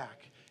came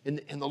back.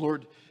 And the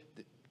Lord,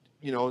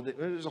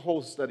 there's a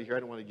whole study here. I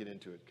don't want to get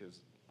into it because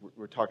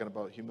we're talking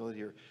about humility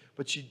here.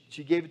 But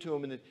she gave it to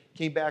him, and it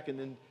came back, and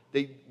then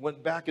they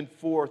went back and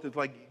forth. It's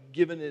like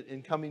giving it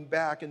and coming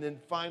back. And then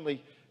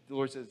finally, the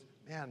Lord says,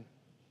 man,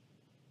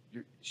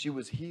 she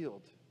was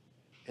healed.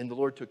 And the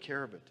Lord took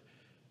care of it.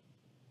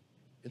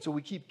 And so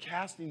we keep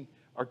casting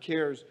our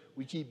cares.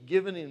 We keep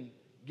giving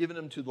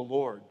them to the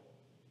Lord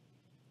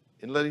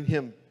and letting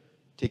him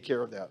take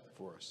care of that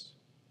for us.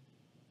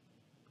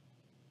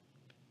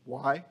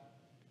 Why?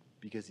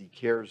 Because he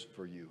cares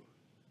for you.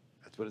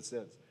 That's what it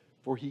says.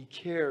 For he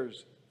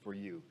cares for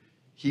you.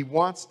 He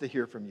wants to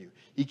hear from you.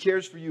 He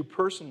cares for you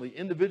personally,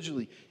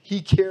 individually.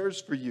 He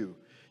cares for you.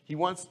 He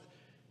wants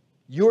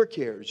your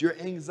cares, your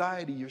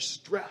anxiety, your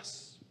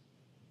stress.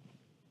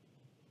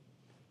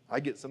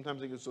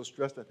 Sometimes I get so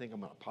stressed I think I'm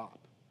going to pop.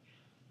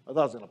 I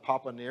thought I was going to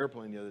pop on the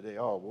airplane the other day.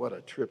 Oh, what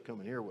a trip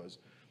coming here was.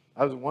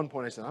 I was at one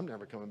point, I said, I'm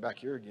never coming back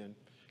here again.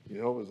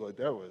 You know, it was like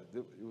that.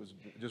 It was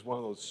just one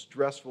of those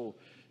stressful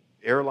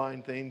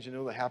airline things, you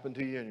know, that happen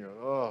to you. And you're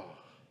like, oh,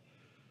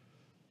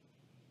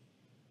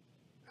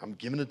 I'm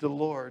giving it to the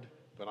Lord,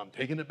 but I'm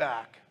taking it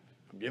back.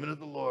 I'm giving it to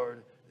the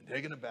Lord and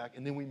taking it back.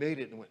 And then we made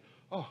it and went,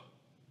 oh,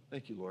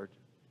 thank you, Lord.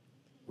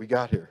 We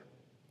got here.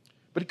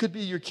 But it could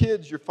be your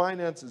kids, your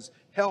finances,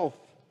 health,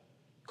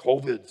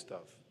 COVID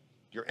stuff,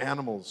 your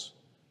animals,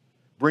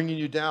 bringing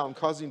you down,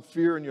 causing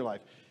fear in your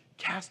life.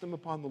 Cast them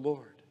upon the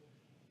Lord.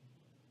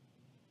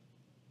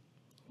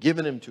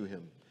 Giving him to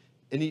him.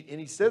 And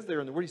he says there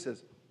in the word, he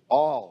says,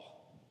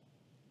 all.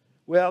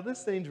 Well,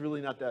 this thing's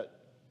really not that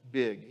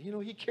big. You know,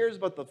 he cares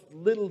about the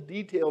little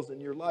details in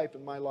your life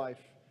and my life.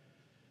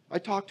 I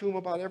talk to him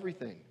about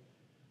everything.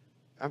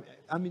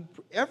 I mean,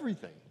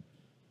 everything.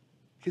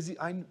 Because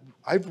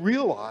I've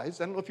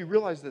realized, I don't know if you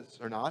realize this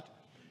or not,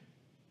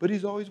 but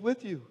he's always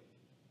with you.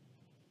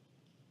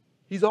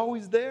 He's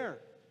always there.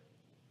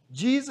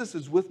 Jesus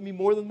is with me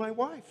more than my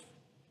wife.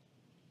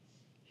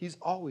 He's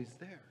always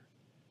there.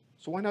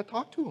 So why not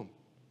talk to him?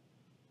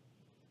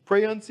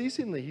 Pray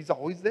unceasingly. He's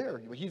always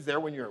there. He's there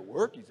when you're at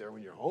work. He's there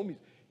when you're home.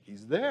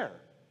 He's there.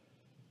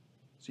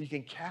 So you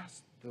can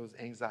cast those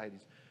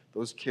anxieties,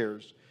 those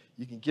cares.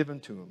 You can give them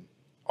to him.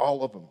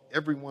 All of them.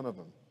 Every one of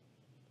them.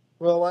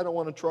 Well, I don't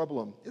want to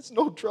trouble him. It's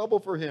no trouble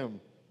for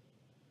him.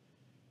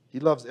 He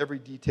loves every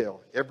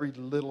detail, every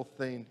little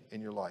thing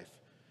in your life.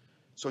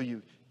 So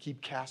you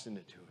keep casting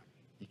it to him.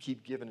 You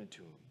keep giving it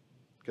to him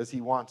because he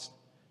wants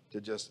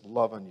to just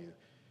love on you.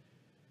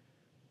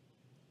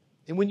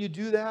 And when you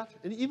do that,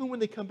 and even when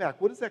they come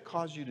back, what does that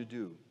cause you to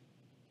do?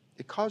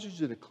 It causes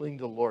you to cling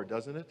to the Lord,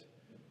 doesn't it?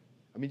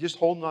 I mean, just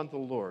holding on to the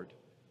Lord.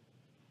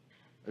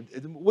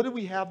 What did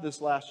we have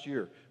this last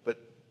year? But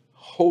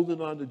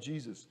holding on to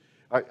Jesus.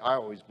 I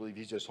always believe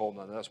he's just holding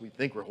on to us. We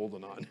think we're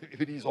holding on,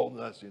 but he's holding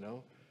us, you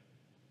know.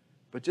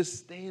 But just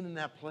staying in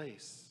that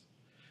place.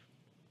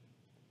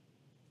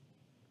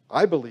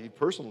 I believe,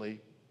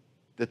 personally,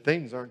 that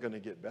things aren't going to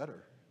get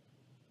better.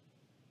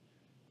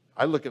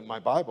 I look at my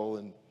Bible,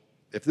 and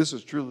if this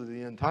is truly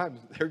the end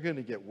times, they're going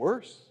to get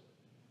worse.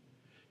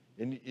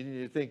 And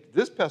you think,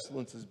 this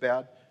pestilence is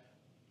bad.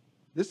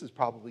 This is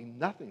probably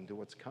nothing to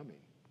what's coming.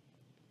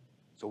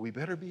 So we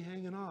better be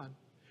hanging on.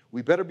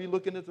 We better be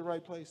looking at the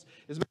right place.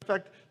 As a matter of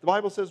fact, the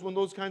Bible says when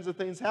those kinds of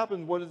things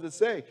happen, what does it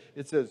say?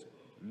 It says,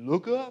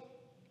 look up.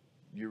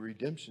 Your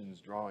redemption's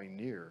drawing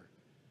near.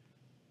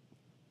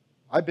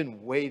 I've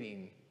been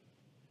waiting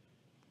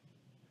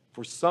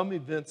for some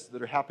events that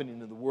are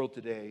happening in the world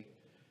today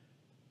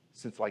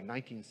since like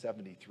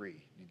 1973.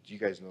 Did you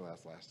guys know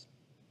that's last?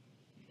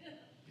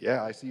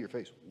 Yeah, I see your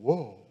face.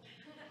 Whoa.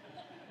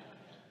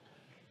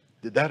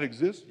 Did that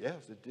exist?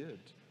 Yes, it did.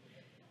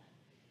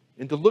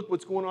 And to look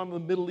what's going on in the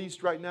Middle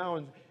East right now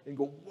and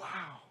go,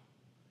 wow.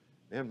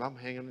 Man, I'm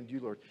hanging on to you,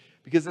 Lord.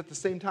 Because at the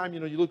same time, you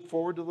know, you look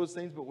forward to those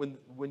things, but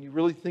when you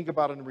really think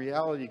about it in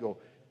reality, you go,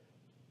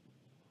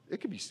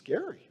 it could be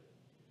scary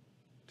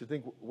to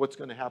think what's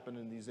going to happen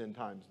in these end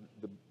times,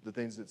 the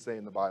things that say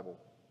in the Bible.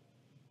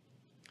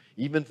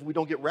 Even if we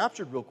don't get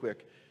raptured real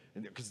quick.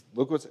 Because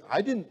look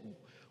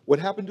what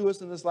happened to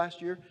us in this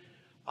last year,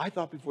 I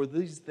thought before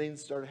these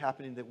things started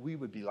happening that we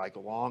would be like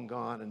long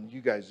gone and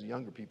you guys, the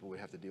younger people, would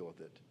have to deal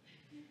with it.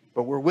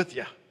 But we're with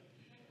you.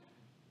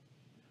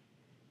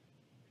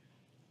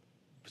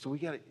 So we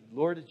got to,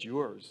 Lord, it's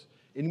yours.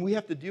 And we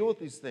have to deal with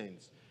these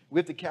things. We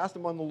have to cast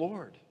them on the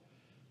Lord.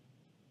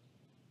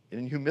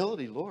 And in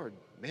humility, Lord,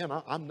 man,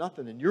 I'm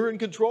nothing. And you're in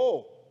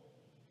control.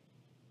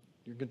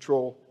 You're in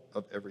control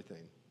of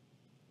everything.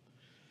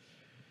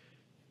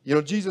 You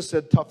know, Jesus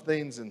said tough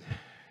things in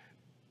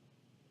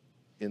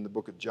the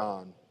book of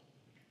John.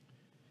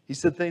 He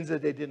said things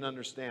that they didn't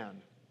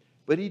understand.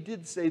 But he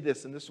did say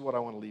this, and this is what I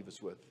want to leave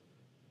us with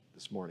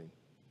this morning.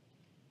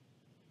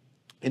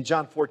 In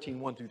John 14,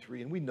 1 through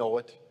 3, and we know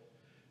it,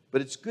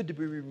 but it's good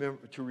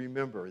to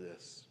remember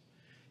this.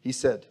 He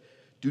said,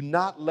 do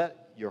not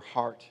let your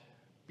heart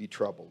be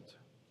troubled.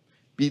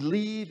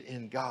 Believe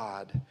in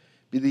God.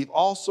 Believe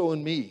also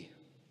in me.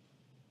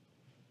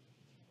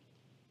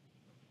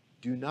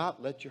 Do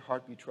not let your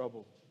heart be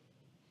troubled.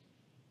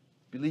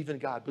 Believe in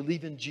God.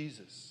 Believe in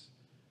Jesus.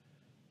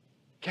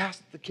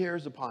 Cast the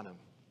cares upon him.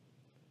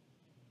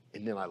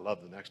 And then I love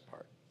the next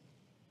part.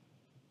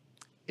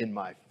 In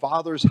my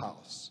Father's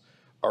house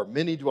are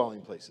many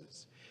dwelling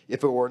places.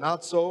 If it were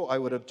not so, I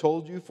would have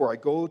told you, for I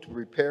go to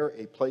prepare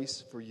a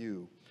place for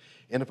you.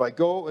 And if I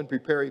go and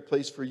prepare a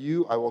place for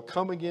you, I will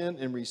come again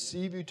and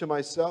receive you to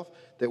myself,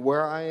 that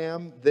where I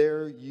am,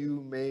 there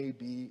you may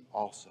be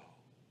also.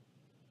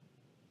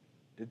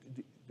 Did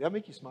that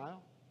make you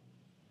smile?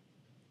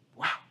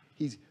 Wow.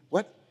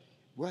 What?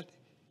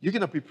 You're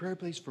going to prepare a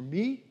place for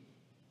me?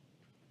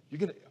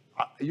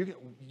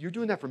 You're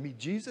doing that for me,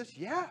 Jesus?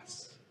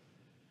 Yes.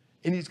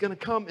 And he's going to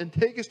come and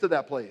take us to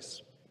that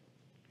place.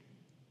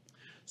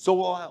 So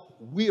while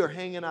we are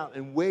hanging out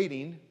and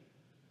waiting,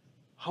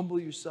 humble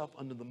yourself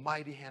under the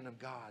mighty hand of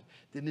God.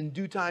 Then in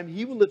due time,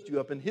 he will lift you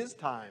up in his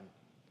time.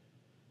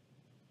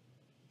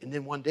 And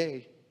then one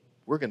day,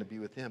 we're going to be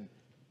with him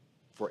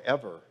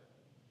forever.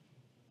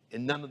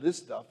 And none of this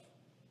stuff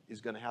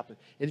is going to happen.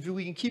 And if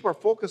we can keep our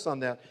focus on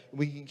that, and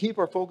we can keep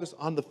our focus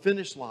on the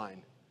finish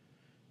line,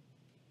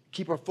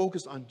 keep our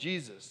focus on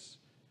Jesus,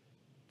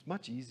 it's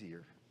much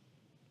easier.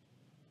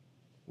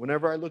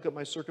 Whenever I look at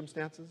my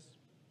circumstances,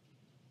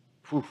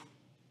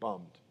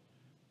 bummed.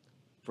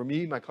 For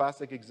me, my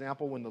classic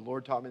example when the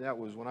Lord taught me that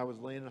was when I was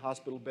laying in a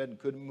hospital bed and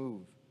couldn't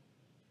move.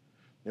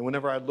 And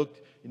whenever I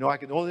looked, the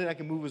only thing I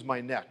can move was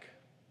my neck.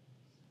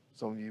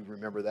 Some of you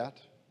remember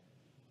that.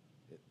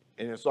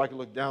 And so I could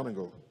look down and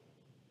go,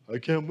 I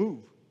can't move.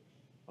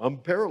 I'm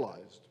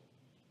paralyzed.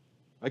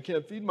 I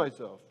can't feed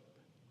myself.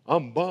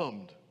 I'm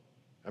bummed.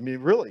 I mean,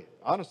 really,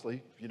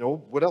 honestly,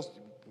 what else?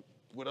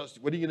 What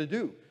are you going to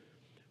do?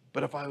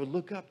 But if I would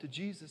look up to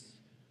Jesus,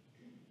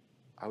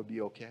 I would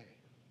be okay.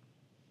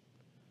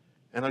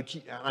 And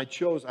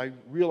I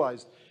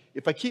realized,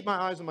 if I keep my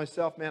eyes on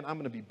myself, man, I'm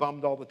going to be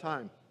bummed all the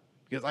time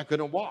because I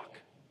couldn't walk,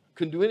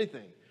 couldn't do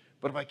anything.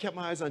 But if I kept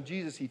my eyes on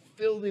Jesus, he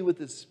filled me with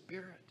his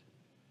Spirit.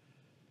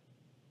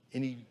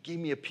 And he gave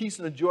me a peace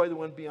and a joy that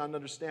went beyond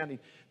understanding.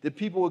 That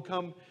people would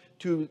come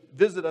to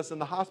visit us in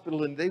the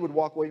hospital and they would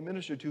walk away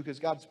ministered to because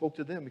God spoke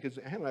to them. Because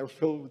Hannah and I were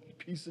filled with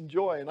peace and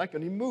joy and I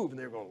couldn't even move. And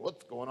they were going,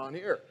 what's going on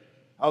here?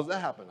 How's that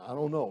happen? I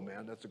don't know,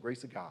 man. That's the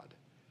grace of God.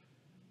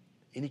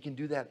 And he can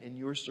do that in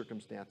your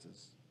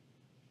circumstances.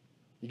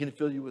 He can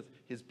fill you with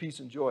his peace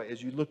and joy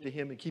as you look to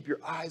him and keep your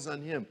eyes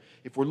on him.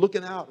 If we're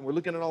looking out and we're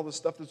looking at all the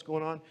stuff that's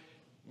going on,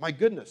 my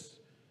goodness,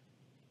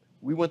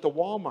 we went to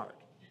Walmart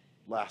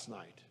last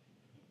night.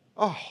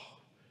 Oh,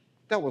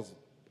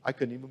 I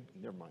couldn't even,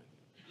 never mind.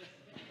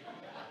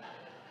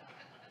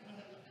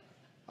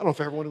 I don't know if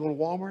I ever want to go to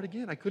Walmart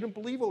again. I couldn't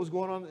believe what was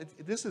going on.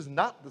 This is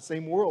not the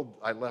same world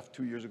I left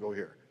 2 years ago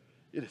here.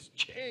 It has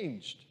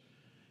changed.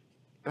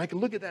 And I can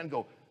look at that and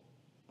go,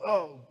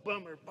 oh,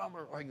 bummer,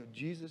 bummer. Or I go,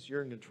 Jesus,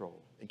 you're in control.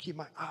 And keep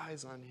my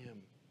eyes on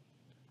him.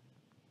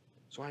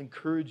 So I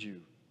encourage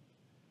you.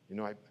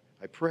 I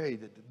pray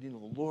that the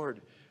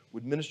Lord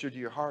would minister to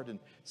your heart and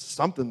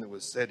something that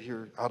was said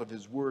here out of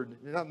his word,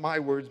 not my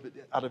words, but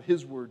out of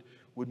his word,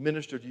 would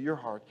minister to your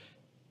heart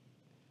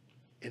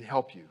and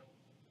help you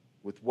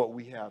with what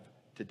we have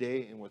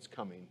today and what's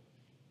coming.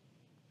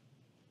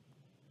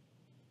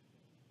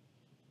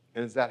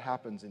 And as that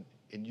happens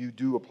and you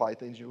do apply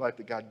things in your life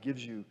that God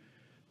gives you,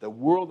 the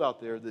world out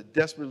there that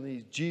desperately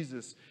needs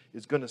Jesus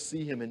is going to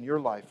see him in your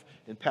life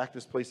and pack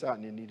this place out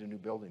and you need a new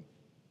building.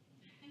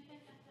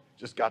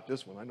 Just got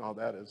this one. I know how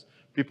that is.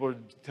 People are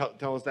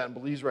telling us that in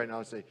Belize right now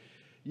and say,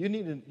 you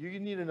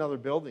need another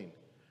building.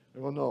 I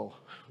go, no.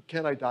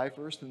 Can't I die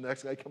first? And the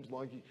next guy comes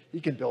along,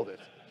 he can build it.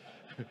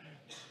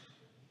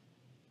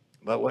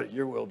 But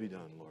your will be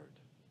done, Lord.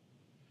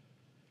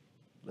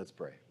 Let's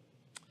pray.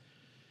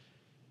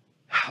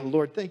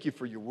 Lord, thank you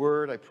for your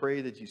word. I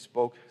pray that you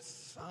spoke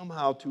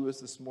somehow to us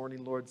this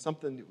morning, Lord,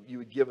 something that you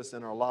would give us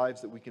in our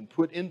lives that we can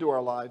put into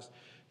our lives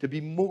to be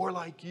more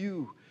like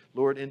you,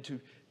 Lord, and to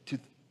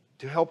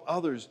help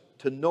others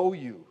to know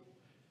you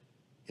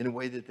in a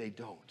way that they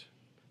don't.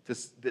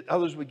 That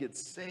others would get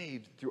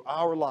saved through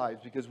our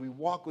lives because we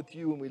walk with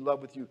you and we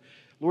love with you.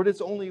 Lord,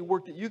 it's only a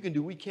work that you can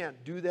do. We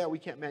can't do that. We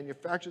can't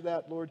manufacture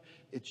that, Lord.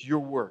 It's your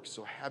work.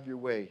 So have your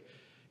way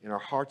in our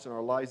hearts and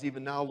our lives.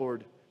 Even now,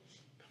 Lord,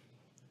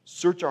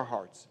 search our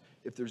hearts.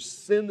 If there's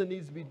sin that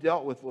needs to be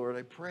dealt with, Lord,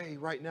 I pray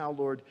right now,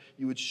 Lord,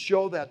 you would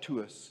show that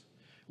to us.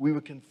 We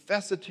would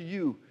confess it to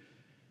you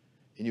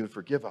and you would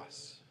forgive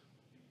us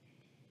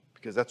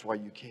because that's why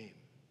you came.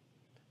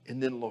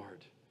 And then,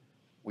 Lord,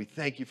 we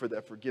thank you for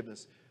that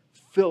forgiveness.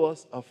 Fill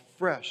us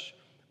afresh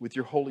with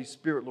your Holy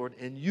Spirit, Lord,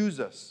 and use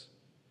us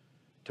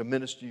to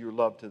minister your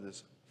love to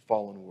this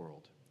fallen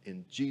world.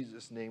 In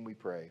Jesus' name we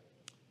pray.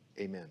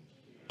 Amen.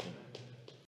 Amen.